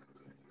Bradley.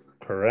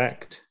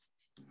 Correct.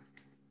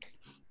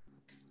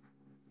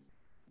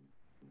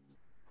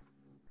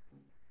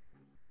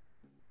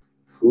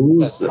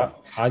 Who's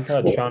I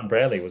thought Sean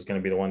Bradley was going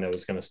to be the one that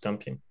was going to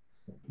stump you.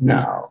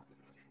 No.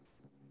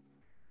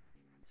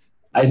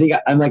 I think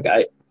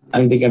I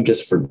think I'm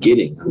just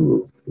forgetting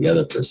who the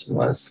other person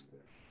was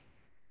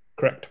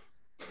Correct.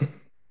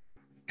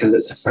 because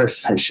it's the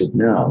person I should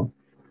know.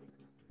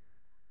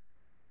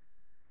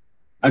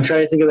 I'm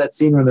trying to think of that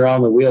scene when they're all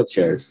in the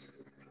wheelchairs,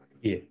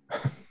 Yeah.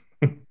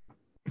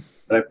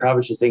 but I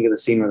probably should think of the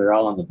scene where they're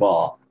all on the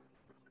ball.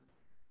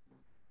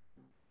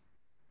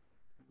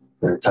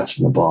 They're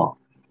touching the ball.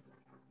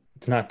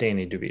 It's not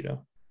Danny DeVito,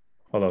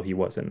 although he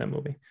was in that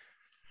movie.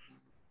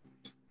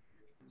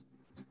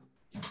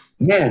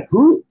 Man,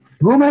 who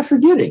am I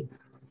forgetting?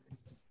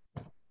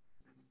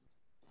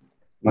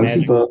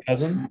 Magic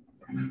cousin?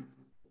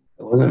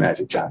 It wasn't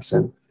Magic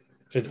Johnson.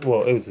 It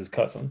was his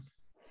cousin.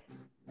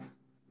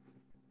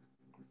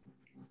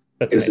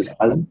 It was his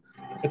cousin?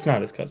 It's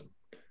not his cousin.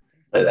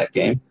 Play that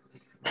game.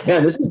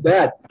 Man, this is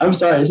bad. I'm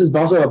sorry. This is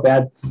also a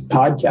bad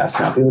podcast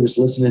now. People are just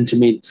listening to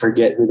me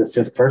forget who the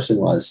fifth person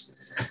was.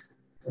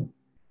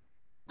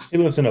 He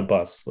lives in a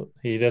bus.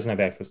 He doesn't have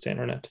access to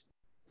internet.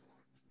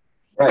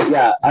 Right,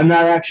 yeah. I'm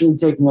not actually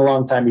taking a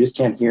long time. You just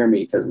can't hear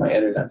me because my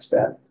internet's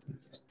bad.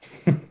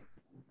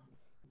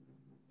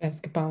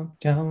 Basketball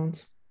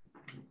Jones.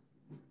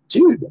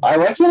 Dude,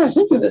 why can't I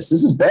think of this?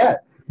 This is bad.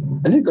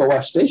 I need to go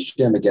watch Space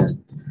Jam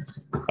again.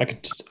 I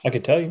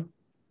could tell you.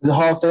 Is it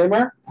Hall of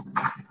Famer?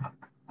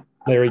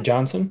 Larry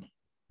Johnson?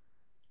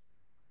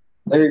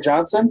 Larry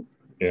Johnson?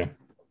 Yeah.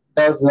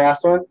 That was the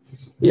last one?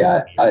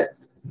 Yeah,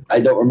 I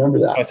don't remember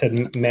that. I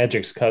said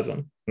Magic's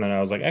cousin. And then I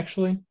was like,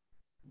 actually,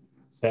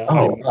 I'm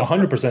Oh,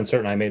 100%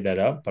 certain I made that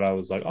up, but I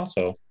was like,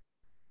 also,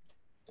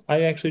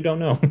 I actually don't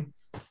know.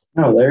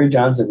 no, Larry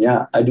Johnson.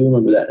 Yeah, I do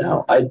remember that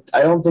now. I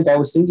don't think I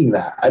was thinking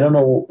that. I don't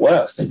know what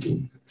I was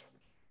thinking.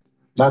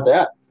 Not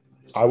that.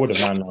 I would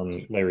have not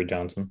known Larry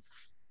Johnson.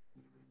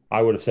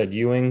 I would have said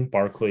Ewing,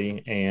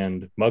 Barkley,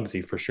 and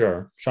Muggsy for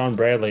sure. Sean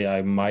Bradley,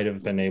 I might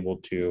have been able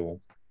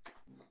to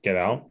get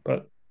out,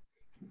 but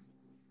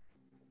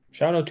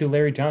shout out to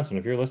Larry Johnson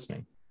if you're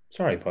listening.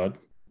 Sorry, bud.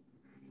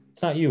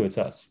 It's not you, it's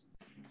us.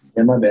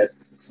 Yeah, my bad.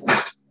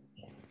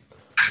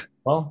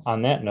 Well,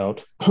 on that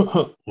note,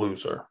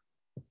 loser.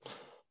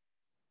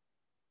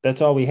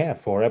 That's all we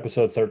have for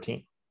episode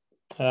 13.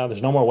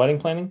 There's no more wedding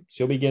planning,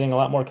 so you'll be getting a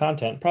lot more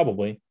content,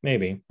 probably,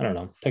 maybe. I don't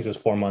know. It takes us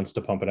 4 months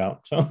to pump it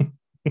out. So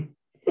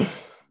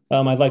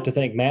I'd like to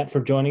thank Matt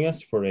for joining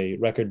us for a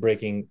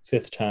record-breaking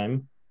 5th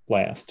time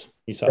last.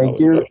 Thank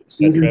you.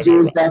 Season 2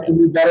 is about to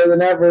be better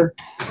than ever.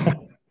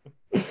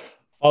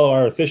 Follow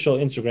our official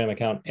Instagram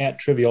account at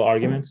Trivial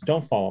Arguments.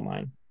 Don't follow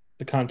mine.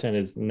 The content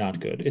is not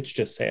good. It's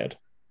just sad.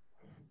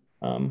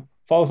 Follow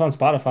us on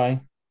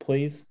Spotify,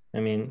 please. I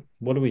mean,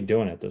 what are we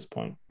doing at this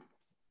point?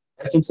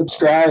 I can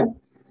subscribe.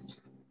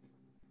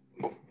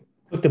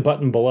 Click the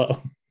button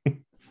below.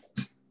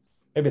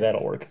 Maybe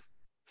that'll work.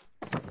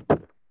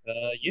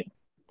 Yeah.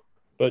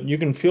 But you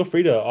can feel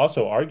free to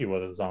also argue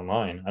with us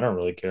online. I don't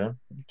really care.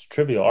 It's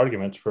Trivial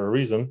Arguments for a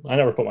reason. I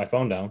never put my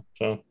phone down.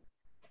 So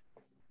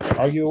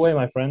argue away,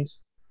 my friends.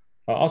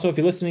 Also, if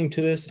you're listening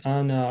to this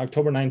on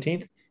October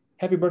 19th,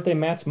 happy birthday,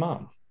 Matt's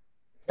mom.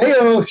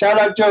 Heyo, shout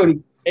out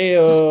Jody.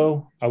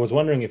 Heyo. I was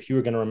wondering if you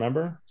were going to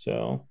remember.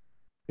 So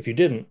if you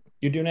didn't,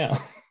 you do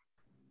now.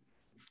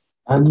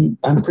 I'm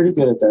pretty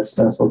good at that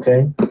stuff,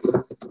 okay?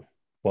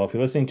 Well, if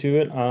you're listening to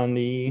it on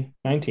the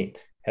 19th,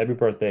 happy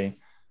birthday,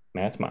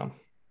 Matt's mom.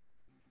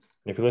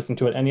 And if you listen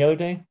to it any other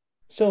day,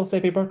 still say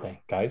happy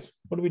birthday, guys.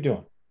 What are we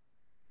doing?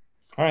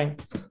 All right.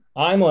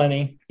 I'm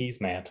Lenny. He's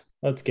Matt.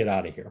 Let's get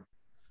out of here.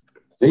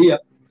 See ya.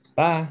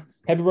 Bye.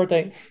 Happy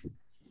birthday.